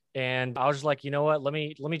over. And I was just like, you know what? Let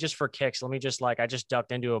me just for kicks. Let me just like, I just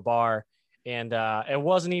ducked into a bar, and it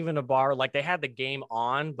wasn't even a bar. Like they had the game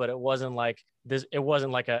on, but it wasn't like this. It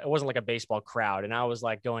wasn't like a baseball crowd. And I was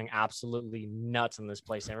like going absolutely nuts in this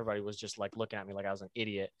place. And everybody was just like looking at me like I was an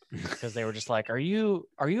idiot, because they were just like, are you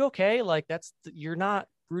okay? Like you're not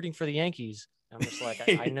rooting for the Yankees. And I'm just like,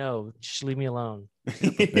 I know, just leave me alone.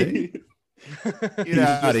 Get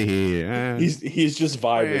out of here. He's just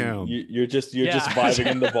vibing. You're just vibing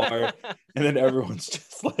in the bar, and then everyone's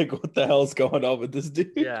just like, what the hell's going on with this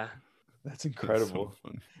dude? Yeah, that's incredible.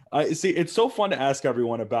 So I see. It's so fun to ask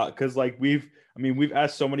everyone about, because like we've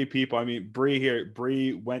asked so many people. I mean,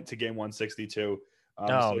 Bree went to game 162.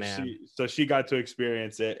 So she got to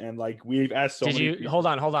experience it, and like we've asked so many people. Hold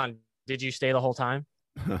on, did you stay the whole time?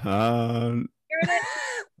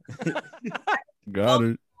 Got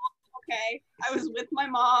it. Okay, I was with my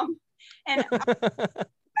mom, and I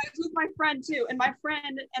was with my friend too, and my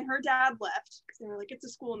friend and her dad left because they were like, it's a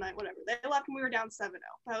school night, whatever. They left and we were down 7-0.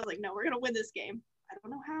 I was like, no, we're gonna win this game. I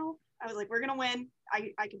don't know how. I was like, we're gonna win.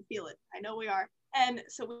 I can feel it. I know we are. And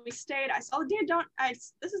so we stayed. I saw the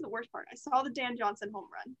this is the worst part. I saw the Dan Johnson home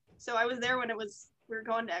run. So I was there when we were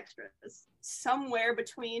going to extras. Somewhere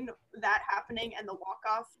between that happening and the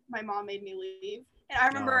walk-off, my mom made me leave. And I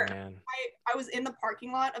remember I was in the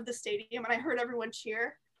parking lot of the stadium and I heard everyone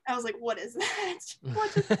cheer. I was like, what is that?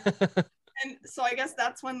 And so I guess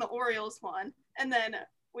that's when the Orioles won. And then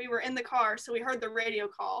we were in the car, so we heard the radio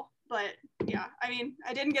call. But yeah, I mean,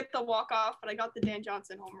 I didn't get the walk-off, but I got the Dan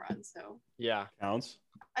Johnson home run. So yeah, counts.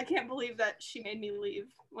 I can't believe that she made me leave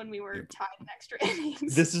when we were tied in extra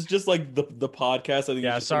innings. This is just like the podcast. I think.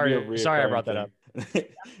 Yeah, sorry I brought that up.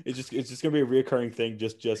 It's just gonna be a reoccurring thing.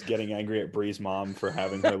 Just getting angry at Bree's mom for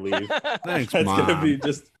having her leave. Thanks, That's Mom. gonna be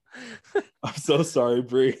just. I'm so sorry,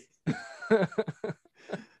 Bree.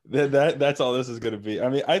 That's all this is gonna be. I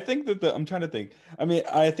mean, I think that I'm trying to think. I mean,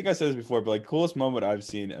 I think I said this before, but like coolest moment I've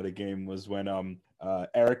seen at a game was when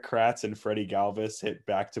Eric Kratz and Freddie Galvis hit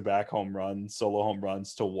back-to-back solo home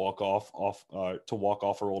runs to walk off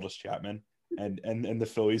Aroldis Chapman, and the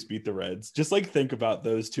Phillies beat the Reds. Just like think about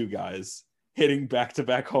those two guys hitting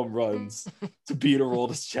back-to-back home runs to beat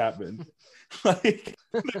Aroldis Chapman. Like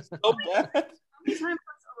they're so bad. How many times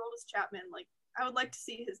was Aroldis Chapman? Like I would like to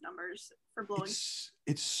see his numbers for blowing.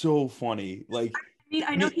 It's so funny. Like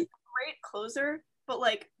I know he's a great closer, but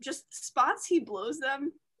like just spots he blows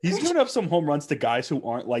them. He's given up some home runs to guys who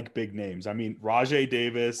aren't like big names. I mean, Rajay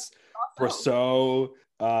Davis, Brosseau,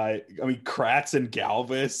 Kratz and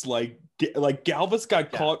Galvis. Like Galvis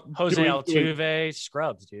got caught. Jose Altuve,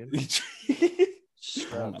 scrubs, dude.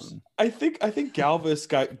 Scrubs. I think Galvis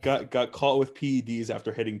got caught with PEDs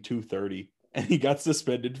after hitting 230, and he got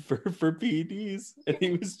suspended for PEDs, and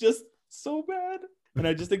he was just so bad. And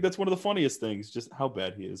I just think that's one of the funniest things, just how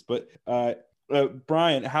bad he is. But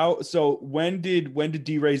Brian, when did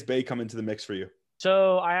DRaysBay come into the mix for you?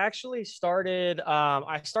 So I actually started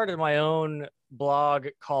my own blog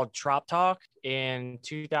called Trop Talk in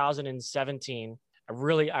 2017.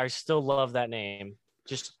 I still love that name.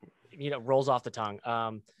 Just, rolls off the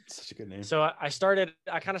tongue. Such a good name. So I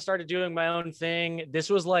kind of started doing my own thing. This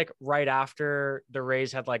was like right after the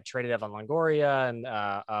Rays had like traded Evan Longoria and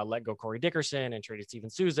let go Corey Dickerson and traded Steven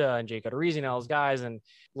Souza and Jake Odorizzi and all those guys. And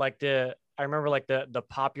like I remember like the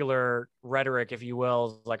popular rhetoric, if you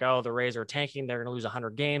will, is like, oh, the Rays are tanking, they're going to lose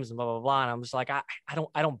 100 games and blah, blah, blah. And I'm just like, I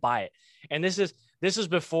don't buy it. And this is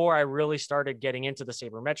before I really started getting into the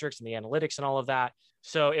sabermetrics and the analytics and all of that.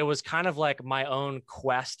 So it was kind of like my own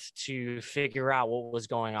quest to figure out what was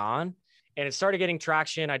going on. And it started getting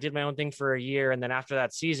traction. I did my own thing for a year. And then after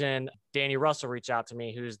that season, Danny Russell reached out to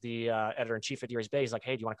me, who's the editor-in-chief at DRaysBay. He's like,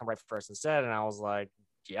 hey, do you want to come write for us instead? And I was like,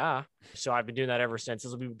 yeah. So I've been doing that ever since.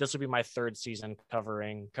 This will be my third season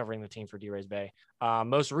covering the team for DRaysBay.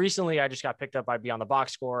 Most recently, I just got picked up by Beyond the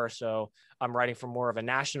Box Score. So I'm writing from more of a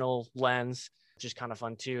national lens, which is kind of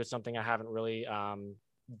fun too. It's something I haven't really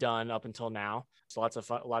done up until now. So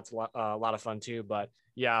a lot of fun too. But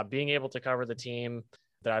yeah, being able to cover the team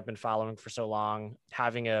that I've been following for so long,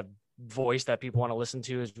 having a voice that people want to listen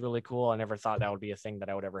to is really cool. I never thought that would be a thing that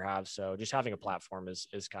I would ever have. So just having a platform is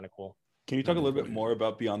kind of cool. Can you talk a little bit more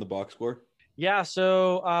about Beyond the Box Score? Yeah,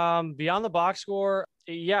 so beyond the box score,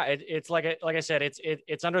 yeah, it's like I said,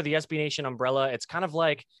 it's under the SB Nation umbrella. It's kind of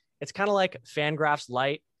like Fangraphs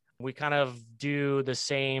Lite. We kind of do the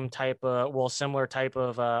same type of, well, similar type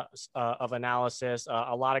of analysis.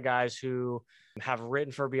 A lot of guys who have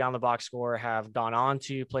written for Beyond the Box Score have gone on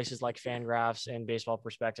to places like Fangraphs and Baseball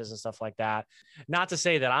Prospectus and stuff like that. Not to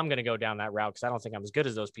say that I'm going to go down that route because I don't think I'm as good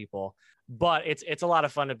as those people, but it's a lot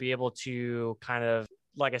of fun to be able to kind of,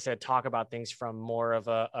 like I said, talk about things from more of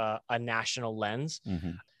a national lens.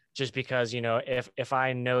 Mm-hmm. Just because, you know, if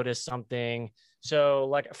I notice something, so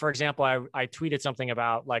like, for example, I tweeted something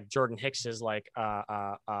about like Jordan Hicks's like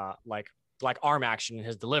arm action and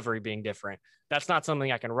his delivery being different. That's not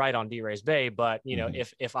something I can write on DRaysBay, but you know,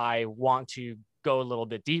 if I want to go a little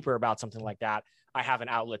bit deeper about something like that, I have an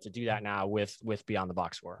outlet to do that now with Beyond the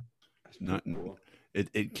Box Score. Not,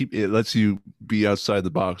 it lets you be outside the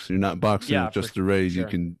box. You're not boxing with just the Rays. Sure. You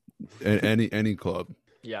can any club.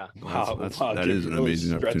 Yeah. Wow. That is an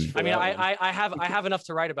amazing opportunity. I mean, I have enough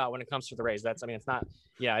to write about when it comes to the Rays. It's not.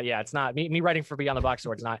 It's not me writing for Beyond the Box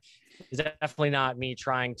Score. It's definitely not me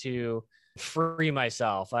trying to free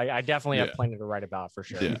myself. I definitely have plenty to write about for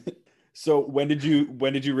sure. Yeah. So when did you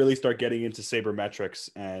really start getting into sabermetrics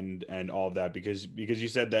and all of that? Because you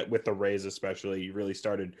said that with the Rays especially, you really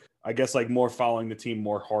started, I guess, like more following the team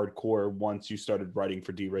more hardcore once you started writing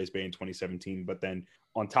for DRaysBay in 2017. But then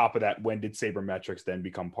on top of that, when did sabermetrics then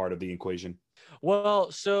become part of the equation?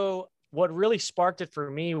 Well, so what really sparked it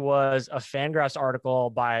for me was a Fangraphs article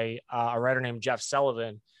by a writer named Jeff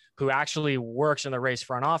Sullivan, who actually works in the Rays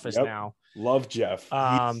front office now. Love Jeff.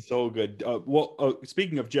 He's so good.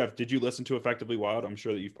 Speaking of Jeff, did you listen to Effectively Wild? I'm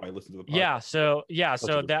sure that you've probably listened to the podcast. So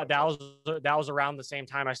that was around the same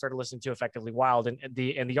time I started listening to Effectively Wild, and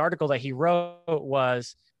the article that he wrote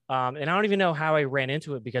was, and I don't even know how I ran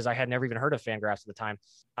into it because I had never even heard of Fangraphs at the time.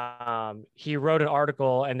 He wrote an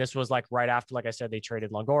article, and this was like right after, like I said, they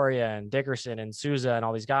traded Longoria and Dickerson and Souza and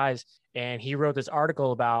all these guys, and he wrote this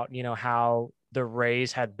article about, you know, how the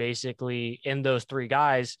Rays had basically, in those three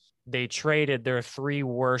guys, they traded their three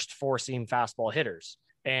worst four-seam fastball hitters.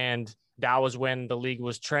 And that was when the league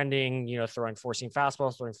was trending, you know, throwing four-seam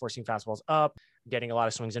fastballs up, getting a lot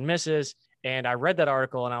of swings and misses. And I read that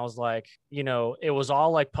article and I was like, you know, it was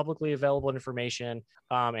all like publicly available information.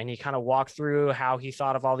 And he kind of walked through how he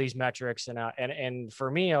thought of all these metrics. And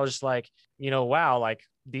for me, I was just like, you know, wow, like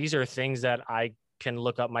these are things that I can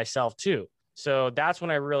look up myself too. So that's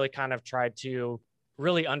when I really kind of tried to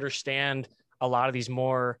really understand a lot of these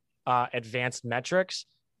more advanced metrics.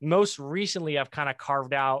 Most recently, I've kind of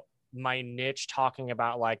carved out my niche talking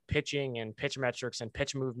about like pitching and pitch metrics and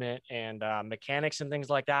pitch movement and mechanics and things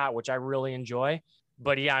like that, which I really enjoy.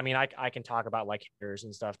 But yeah, I mean, I can talk about like hitters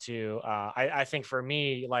and stuff too. I think for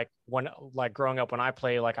me, like growing up when I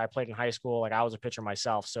played in high school, like I was a pitcher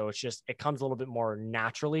myself. So it comes a little bit more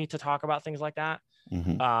naturally to talk about things like that.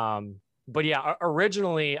 Mm-hmm. But yeah,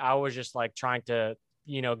 originally I was just like trying to,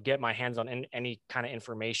 you know, get my hands on any kind of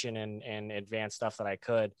information and advanced stuff that I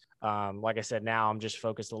could. Like I said, now I'm just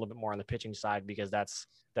focused a little bit more on the pitching side because that's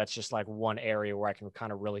just like one area where I can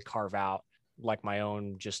kind of really carve out like my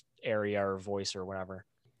own just area or voice or whatever.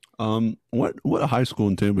 What high school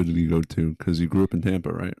in Tampa did you go to? Because you grew up in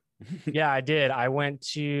Tampa, right? Yeah, I did. I went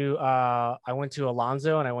to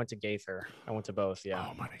Alonzo and I went to Gaither. I went to both. Yeah.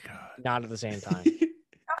 Oh my God. Not at the same time.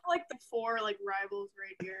 Like the four like rivals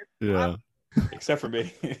right here. Yeah. Except for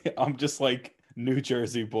me. I'm just like New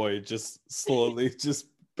Jersey boy, just slowly just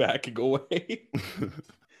backing away.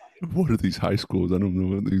 What are these high schools? I don't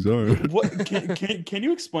know what these are. What can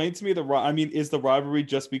you explain to me I mean, is the rivalry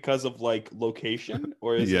just because of like location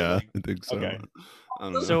or is it like, I think so. Okay. I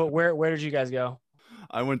don't know. So where did you guys go?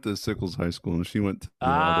 I went to Sickles High School and she went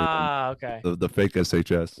to okay. The fake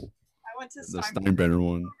SHS. I went to The Steinbrenner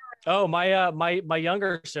one. Oh, my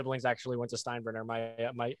younger siblings actually went to Steinbrenner.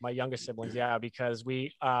 My youngest siblings, yeah, because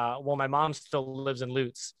my mom still lives in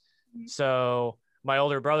Lutz, so my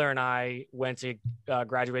older brother and I went to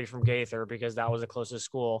graduate from Gaither because that was the closest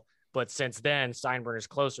school. But since then, Steinbrenner's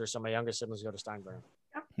closer, so my youngest siblings go to Steinbrenner.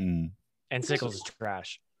 Hmm. And Sickles is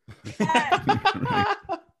trash. Right.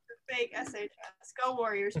 Fake SHS. Go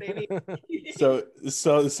Warriors, baby. So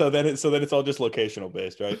then it's all just locational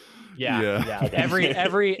based, right? Yeah.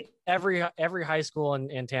 Every high school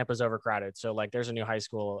in Tampa is overcrowded. So like there's a new high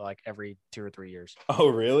school like every 2 or 3 years. Oh,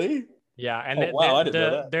 really? Yeah. And I didn't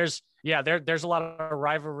know that. there's a lot of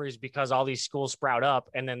rivalries because all these schools sprout up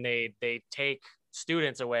and then they take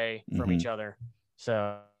students away from each other.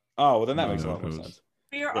 So well then that makes a lot more sense.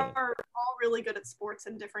 We are all really good at sports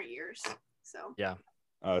in different years. So yeah.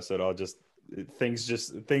 So it all just things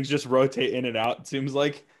just rotate in and out, it seems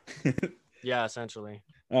like. Yeah, essentially.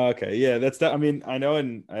 Okay, yeah, that's that. I mean, I know,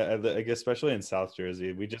 I guess especially in South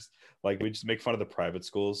Jersey, we just make fun of the private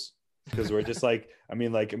schools because we're just like, I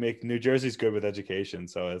mean, New Jersey's good with education,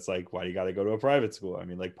 so it's like, why you got to go to a private school? I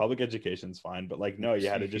mean, like public education's fine, but like, no, you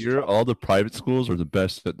had to just. All the private schools are the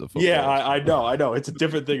best at the football. Yeah, I know, it's a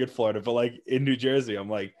different thing in Florida, but like in New Jersey, I'm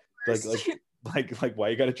like, why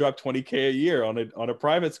you got to drop $20K a year on a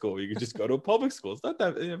private school? You could just go to a public school. It's not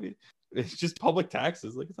that. I mean, it's just public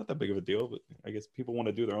taxes. Like, it's not that big of a deal, but I guess people want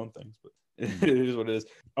to do their own things, but it is what it is.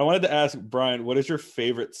 I wanted to ask Brian, what is your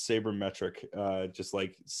favorite sabermetric just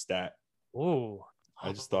like stat? Ooh,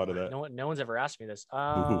 I just thought of that. No one's ever asked me this.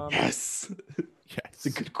 Yes. It's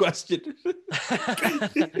a good question.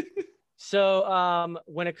 So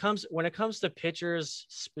when it comes to pitchers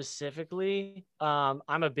specifically,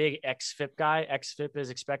 I'm a big xFIP guy. xFIP is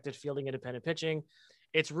expected fielding independent pitching.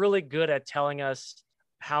 It's really good at telling us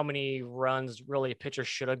how many runs really a pitcher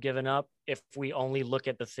should have given up if we only look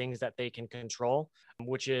at the things that they can control,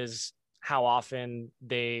 which is how often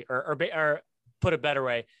they, or put a better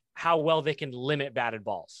way, how well they can limit batted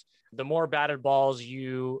balls. The more batted balls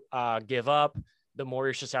you give up, the more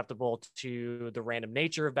you're susceptible to the random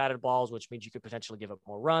nature of batted balls, which means you could potentially give up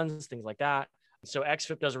more runs, things like that. So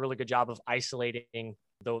xFIP does a really good job of isolating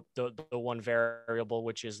the one variable,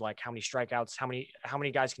 which is like how many strikeouts, how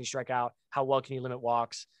many guys can you strike out, how well can you limit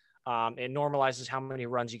walks. It normalizes how many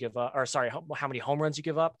runs you give up, or sorry, how many home runs you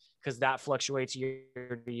give up, because that fluctuates year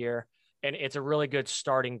to year. And it's a really good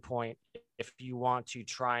starting point if you want to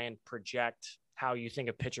try and project how you think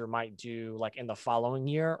a pitcher might do like in the following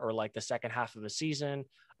year or like the second half of the season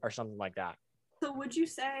or something like that. So would you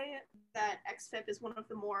say that xFIP is one of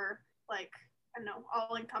the more like, I don't know,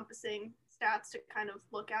 all-encompassing stats to kind of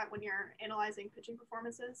look at when you're analyzing pitching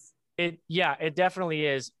performances? It definitely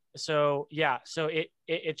is. So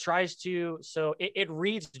it tries to, it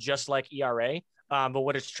reads just like ERA, but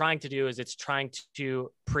what it's trying to do is it's trying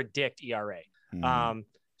to predict ERA.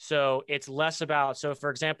 So it's less about, so for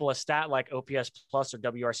example, a stat like OPS plus or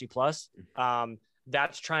WRC plus,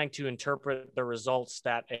 that's trying to interpret the results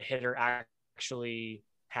that a hitter actually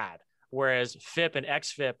had. Whereas FIP and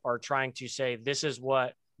xFIP are trying to say, this is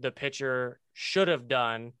what the pitcher should have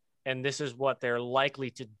done, and this is what they're likely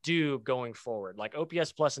to do going forward. Like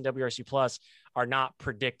OPS plus and WRC plus are not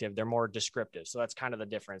predictive. They're more descriptive. So that's kind of the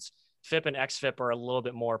difference. FIP and xFIP are a little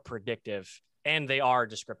bit more predictive, and they are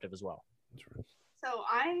descriptive as well. So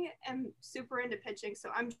I am super into pitching, so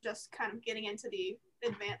I'm just kind of getting into the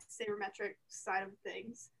advanced sabermetric side of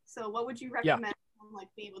things. So what would you recommend someone like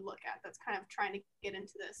me would look at that's kind of trying to get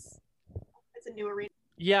into this? It's a new arena.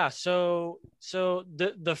 Yeah, so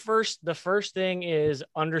the first thing is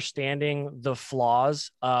understanding the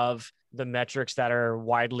flaws of the metrics that are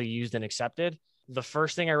widely used and accepted. The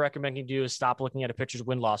first thing I recommend you do is stop looking at a pitcher's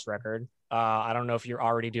win-loss record. I don't know if you're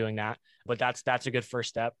already doing that, but that's a good first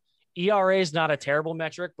step. ERA is not a terrible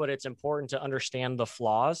metric, but it's important to understand the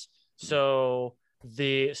flaws. So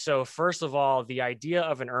first of all, the idea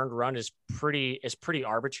of an earned run is pretty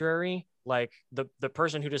arbitrary. Like the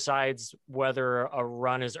person who decides whether a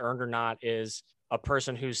run is earned or not is a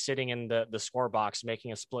person who's sitting in the score box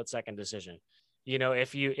making a split-second decision. You know,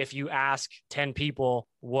 if you ask 10 people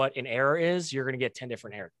what an error is, you're going to get 10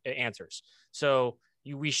 different answers. So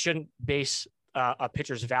we shouldn't base a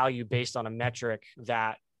pitcher's value based on a metric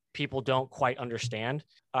that people don't quite understand,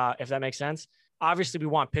 if that makes sense. Obviously, we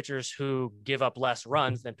want pitchers who give up less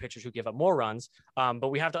runs than pitchers who give up more runs, but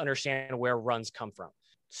we have to understand where runs come from.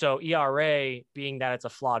 So ERA, being that it's a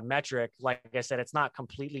flawed metric, like I said, it's not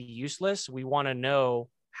completely useless. We want to know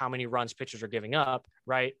how many runs pitchers are giving up,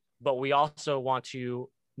 right? But we also want to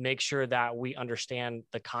make sure that we understand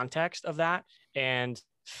the context of that. And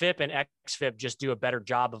FIP and xFIP just do a better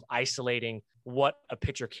job of isolating what a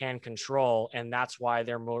pitcher can control. And that's why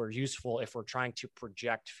they're more useful if we're trying to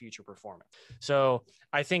project future performance. So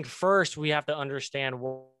I think first we have to understand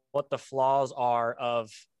what the flaws are of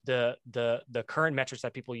the current metrics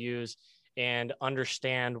that people use, and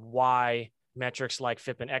understand why metrics like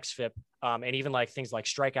FIP and xFIP, and even like things like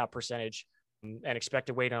strikeout percentage and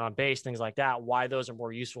expected weight on base, things like that, why those are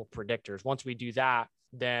more useful predictors. Once we do that,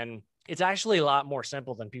 then it's actually a lot more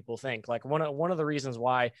simple than people think. Like one of the reasons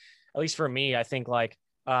why, at least for me, I think like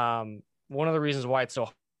one of the reasons why it's so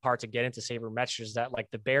hard to get into sabermetrics is that like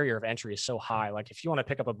the barrier of entry is so high. Like if you want to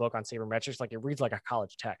pick up a book on sabermetrics, like it reads like a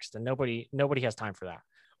college text, and nobody has time for that.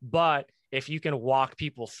 But if you can walk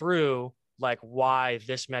people through like why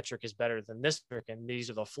this metric is better than this metric, and these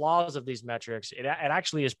are the flaws of these metrics, it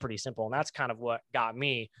actually is pretty simple. And that's kind of what got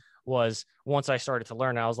me, was once I started to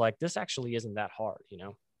learn, I was like, this actually isn't that hard, you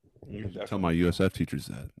know? I tell my USF teachers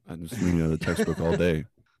that. I'm just reading out of the textbook all day.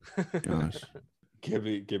 Gosh.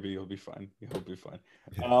 Gibby will be fine. He'll be fine.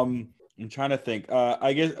 Yeah. I'm trying to think.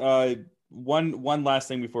 I guess one last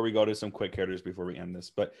thing before we go to some quick hitters before we end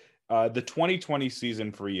this. But the 2020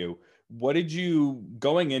 season for you, what did you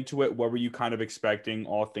going into it? What were you kind of expecting,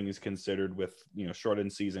 all things considered, with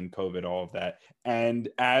shortened season, COVID, all of that? And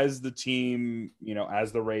as the team,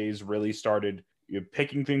 as the Rays really started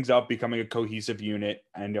picking things up, becoming a cohesive unit,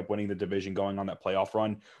 end up winning the division, going on that playoff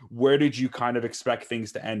run, where did you kind of expect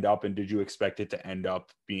things to end up? And did you expect it to end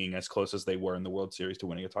up being as close as they were in the World Series to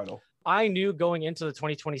winning a title? I knew going into the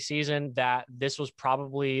 2020 season that this was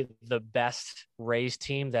probably the best Rays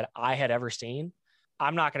team that I had ever seen.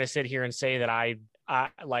 I'm not going to sit here and say that I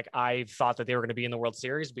thought that they were going to be in the World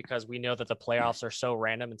Series, because we know that the playoffs are so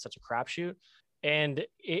random and such a crapshoot. And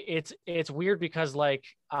it's weird because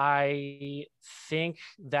I think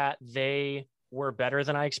that they were better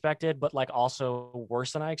than I expected, but also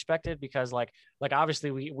worse than I expected, because obviously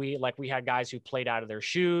we had guys who played out of their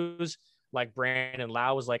shoes. Like Brandon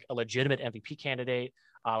Lau was a legitimate MVP candidate.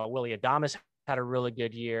 Willie Adames had a really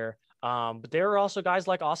good year. But there were also guys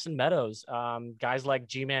like Austin Meadows, guys like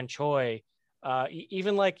G-Man Choi,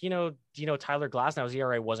 even Tyler Glasnow's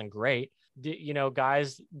ERA wasn't great.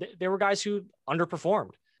 Guys, there were guys who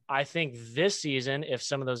underperformed. I think this season, if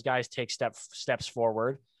some of those guys take steps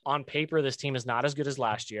forward, on paper, this team is not as good as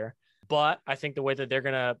last year, but I think the way that they're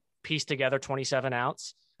going to piece together 27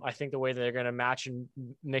 outs, I think the way that they're going to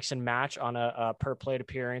mix and match on a per plate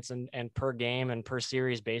appearance and per game and per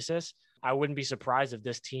series basis, I wouldn't be surprised if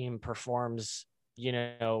this team performs,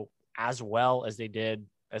 as well as they did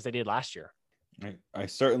last year. I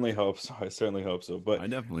certainly hope so. But I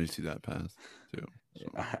definitely see that path too. So.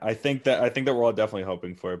 I think that we're all definitely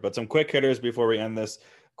hoping for it. But some quick hitters before we end this.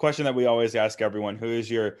 Question that we always ask everyone: who is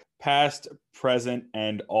your past, present,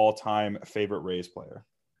 and all-time favorite Rays player?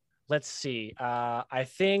 Let's see. I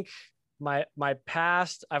think my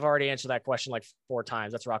past, I've already answered that question 4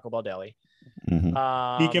 times. That's Rocco Baldelli.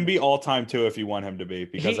 Mm-hmm. He can be all-time too if you want him to be,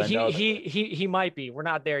 because he might be. We're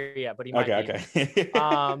not there yet, but he might be. Okay.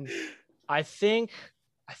 I think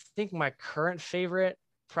my current favorite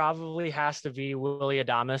probably has to be Willie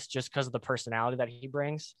Adames, just because of the personality that he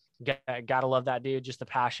brings. Gotta love that dude, just the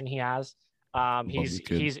passion he has.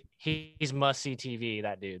 He's must-see TV,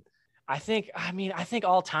 that dude. I think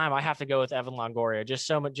all time I have to go with Evan Longoria. Just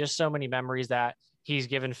so many memories that he's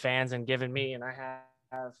given fans and given me, and I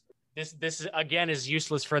have this is, again, is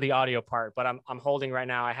useless for the audio part, but I'm holding right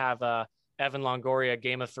now. I have a Evan Longoria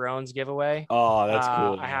Game of Thrones giveaway. Oh, that's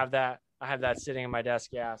cool. I have that sitting on my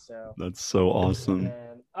desk. Yeah. So that's so awesome.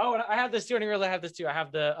 And I have this too. And I have this too. I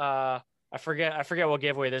have the, I forget what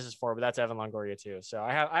giveaway this is for, but that's Evan Longoria too. So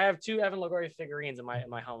I have 2 Evan Longoria figurines in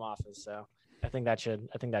my home office. So I think that should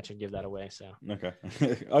give that away. So, okay.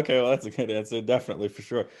 Okay. Well, that's a good answer. Definitely, for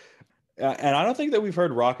sure. And I don't think that we've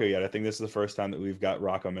heard Rocco yet. I think this is the first time that we've got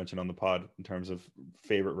Rocco mentioned on the pod in terms of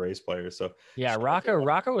favorite Rays players. So yeah,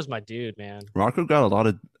 Rocco was my dude, man. Rocco got a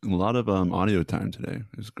lot of audio time today.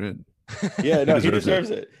 It was good. Yeah, no, he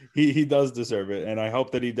deserves it. He does deserve it, and I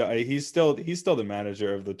hope that he's still the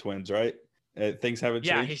manager of the Twins, right? Things haven't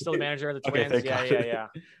changed. Yeah, he's still the manager of the Twins. Okay, yeah.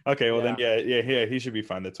 Okay, well then, yeah, he should be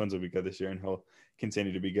fine. The Twins will be good this year, and he'll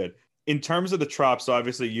continue to be good. In terms of the Trop, so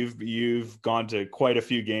obviously you've gone to quite a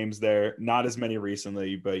few games there. Not as many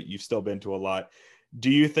recently, but you've still been to a lot. Do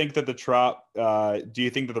you think that the Trop? Do you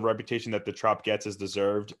think that the reputation that the Trop gets is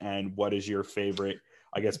deserved? And what is your favorite,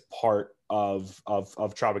 I guess, part of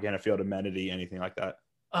Tropicana Field amenity, anything like that?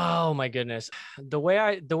 Oh my goodness, the way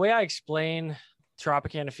I explain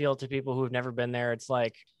Tropicana Field to people who've never been there, it's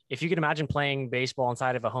like if you can imagine playing baseball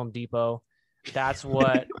inside of a Home Depot, that's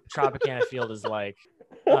what Tropicana Field is like.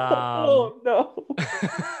 Oh no.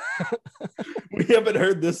 We haven't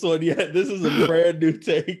heard this one yet. This is a brand new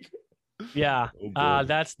take. Yeah.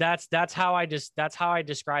 That's how I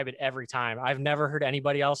describe it every time. I've never heard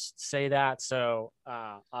anybody else say that, so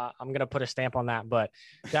I'm gonna put a stamp on that. But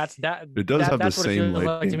that's that. It does have that's the what it same feels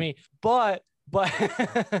like to me. But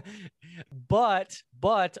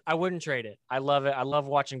I wouldn't trade it. I love it. I love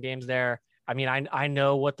watching games there. I mean, I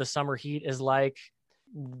know what the summer heat is like.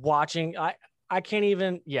 Watching, I can't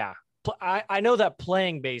even. Yeah, I know that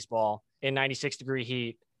playing baseball in 96-degree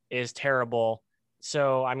heat is terrible.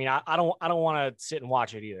 So I mean, I don't want to sit and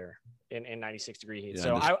watch it either in 96-degree heat. Yeah,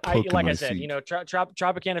 so I like I said,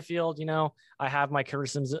 Tropicana Field, I have my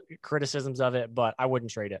criticisms of it, but I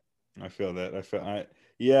wouldn't trade it. I feel that.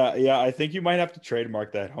 Yeah. I think you might have to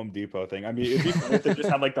trademark that Home Depot thing. I mean, it'd be fun if they just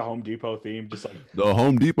had like the Home Depot theme, just like the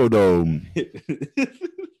Home Depot Dome.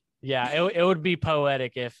 Yeah, it would be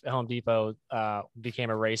poetic if Home Depot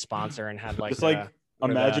became a race sponsor and had like just like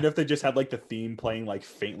Imagine if they just had like the theme playing like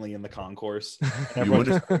faintly in the concourse. And You want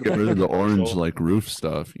just to get rid of the orange like roof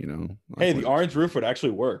stuff, you know? Like, hey, the orange roof would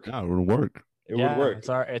actually work. Yeah, it would work. It would work.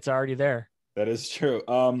 It's already there. That is true.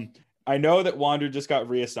 I know that Wander just got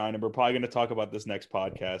reassigned, and we're probably going to talk about this next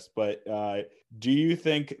podcast. But do you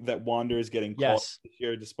think that Wander is getting called this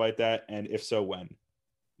year despite that? And if so, when?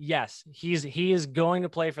 Yes, he is going to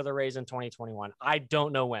play for the Rays in 2021. I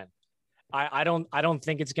don't know when. I don't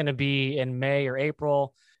think it's going to be in May or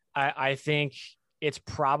April. I think it's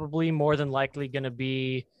probably more than likely going to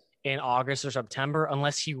be in August or September,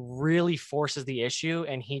 unless he really forces the issue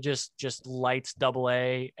and he just lights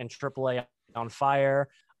AA and AAA on fire.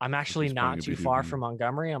 I'm actually not too far from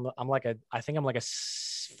Montgomery. I think I'm like a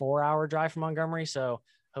 4-hour drive from Montgomery. So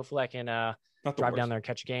hopefully I can drive down there and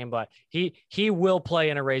catch a game, but he will play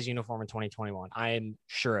in a Rays uniform in 2021. I am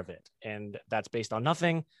sure of it. And that's based on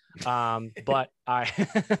nothing. But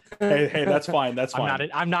hey, that's fine. That's fine.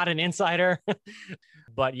 I'm not an insider,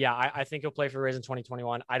 but yeah, I think he'll play for the Rays in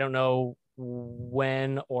 2021. I don't know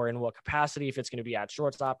when or in what capacity, if it's going to be at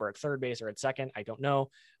shortstop or at third base or at second, I don't know,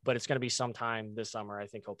 but it's going to be sometime this summer. I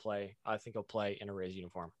think he'll play in a Rays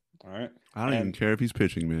uniform. All right. I don't even care if he's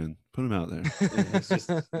pitching, man. Put him out there. It's just,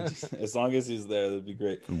 as long as he's there, that'd be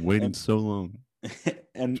great. I'm waiting so long.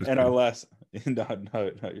 And our last, no,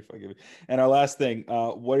 you're fucking me. And our last thing,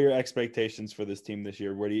 what are your expectations for this team this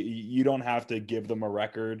year? Where do you don't have to give them a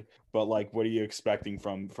record, but like, what are you expecting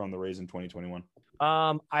from the Rays in 2021?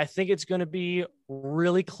 I think it's going to be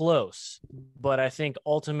really close, but I think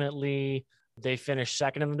ultimately they finish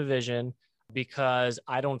second in the division, because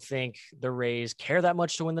I don't think the Rays care that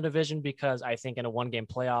much to win the division, because I think in a 1-game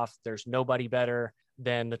playoff, there's nobody better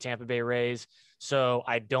than the Tampa Bay Rays. So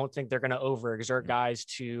I don't think they're going to overexert guys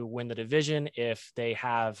to win the division if they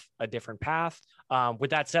have a different path.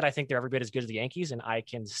 With that said, I think they're every bit as good as the Yankees, and I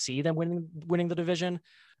can see them winning the division.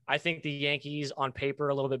 I think the Yankees on paper are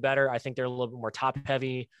a little bit better. I think they're a little bit more top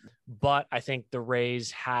heavy, but I think the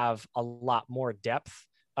Rays have a lot more depth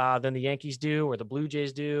than the Yankees do or the Blue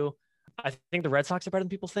Jays do. I think the Red Sox are better than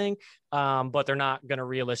people think, but they're not going to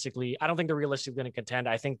realistically. I don't think they're realistically going to contend.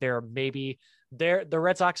 I think the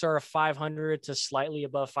Red Sox are a 500 to slightly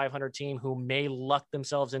above 500 team who may luck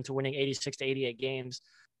themselves into winning 86 to 88 games.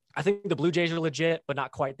 I think the Blue Jays are legit, but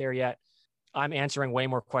not quite there yet. I'm answering way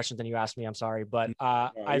more questions than you asked me. I'm sorry, but you're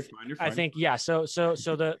fine. I think yeah. So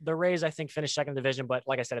the Rays I think finished second division, but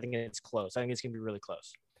like I said, I think it's close. I think it's going to be really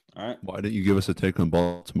close. All right. Why didn't you give us a take on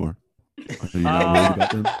Baltimore? Are you not worried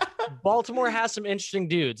about them? Baltimore has some interesting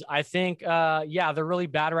dudes. I think, they're really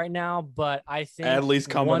bad right now, but I think Adley's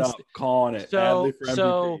coming up, calling it. So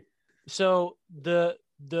the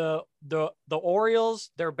Orioles,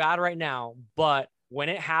 they're bad right now, but when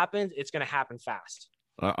it happens, it's going to happen fast.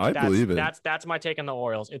 I believe it. That's my take on the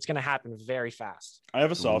Orioles. It's going to happen very fast. I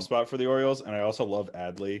have a soft spot for the Orioles, and I also love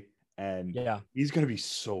Adley, and he's going to be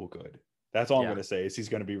so good. That's all I'm going to say is he's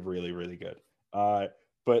going to be really, really good.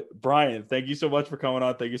 But Brian, thank you so much for coming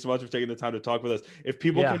on. Thank you so much for taking the time to talk with us. If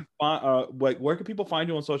people can find, where can people find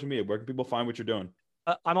you on social media? Where can people find what you're doing?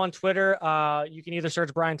 I'm on Twitter. You can either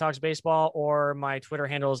search Brian Talks Baseball, or my Twitter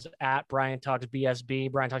handle is at Brian Talks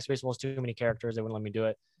BSB. Brian Talks Baseball is too many characters. They wouldn't let me do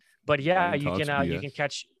it. But yeah, you can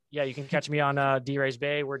catch me on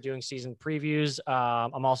DRaysBay. We're doing season previews.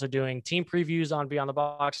 I'm also doing team previews on Beyond the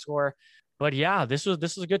Box Score. But yeah, this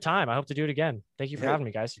was a good time. I hope to do it again. Thank you for having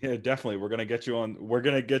me, guys. Yeah, definitely. We're gonna get you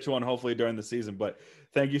on hopefully during the season. But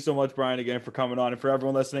thank you so much, Brian, again for coming on. And for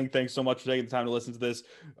everyone listening, thanks so much for taking the time to listen to this.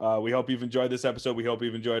 We hope you've enjoyed this episode. We hope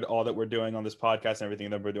you've enjoyed all that we're doing on this podcast and everything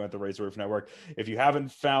that we're doing at the Raise the Roof Network. If you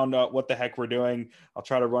haven't found out what the heck we're doing, I'll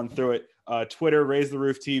try to run through it. Twitter, Raise the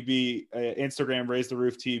Roof TV, Instagram, Raise the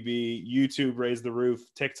Roof TV, YouTube, Raise the Roof,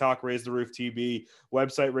 TikTok, Raise the Roof TV,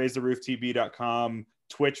 website, raisetherooftv.com.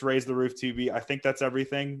 Twitch, Raise the Roof TV. I think that's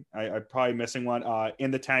everything. I'm probably missing one.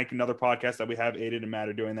 In the Tank, another podcast that we have. Aiden and Matt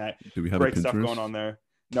are doing that. Do we have great stuff going on there?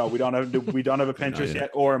 No, we don't have a Pinterest yet,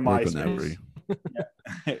 or a MySpace.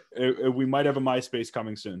 Yeah. We might have a MySpace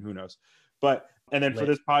coming soon. Who knows? But and then for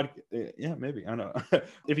this maybe, I don't know.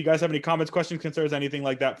 If you guys have any comments, questions, concerns, anything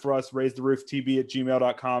like that for us,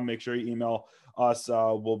 raisetherooftb@gmail.com. Make sure you email us.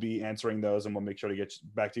 We'll be answering those, and we'll make sure to get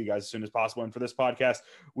back to you guys as soon as possible. And for this podcast,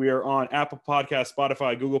 we are on Apple Podcasts,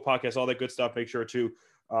 Spotify, Google Podcasts, all that good stuff. Make sure to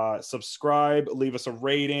subscribe, leave us a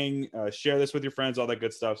rating, share this with your friends, all that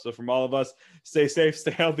good stuff. So from all of us, stay safe,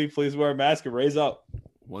 stay healthy, please wear a mask, and raise up.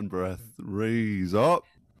 One breath, raise up.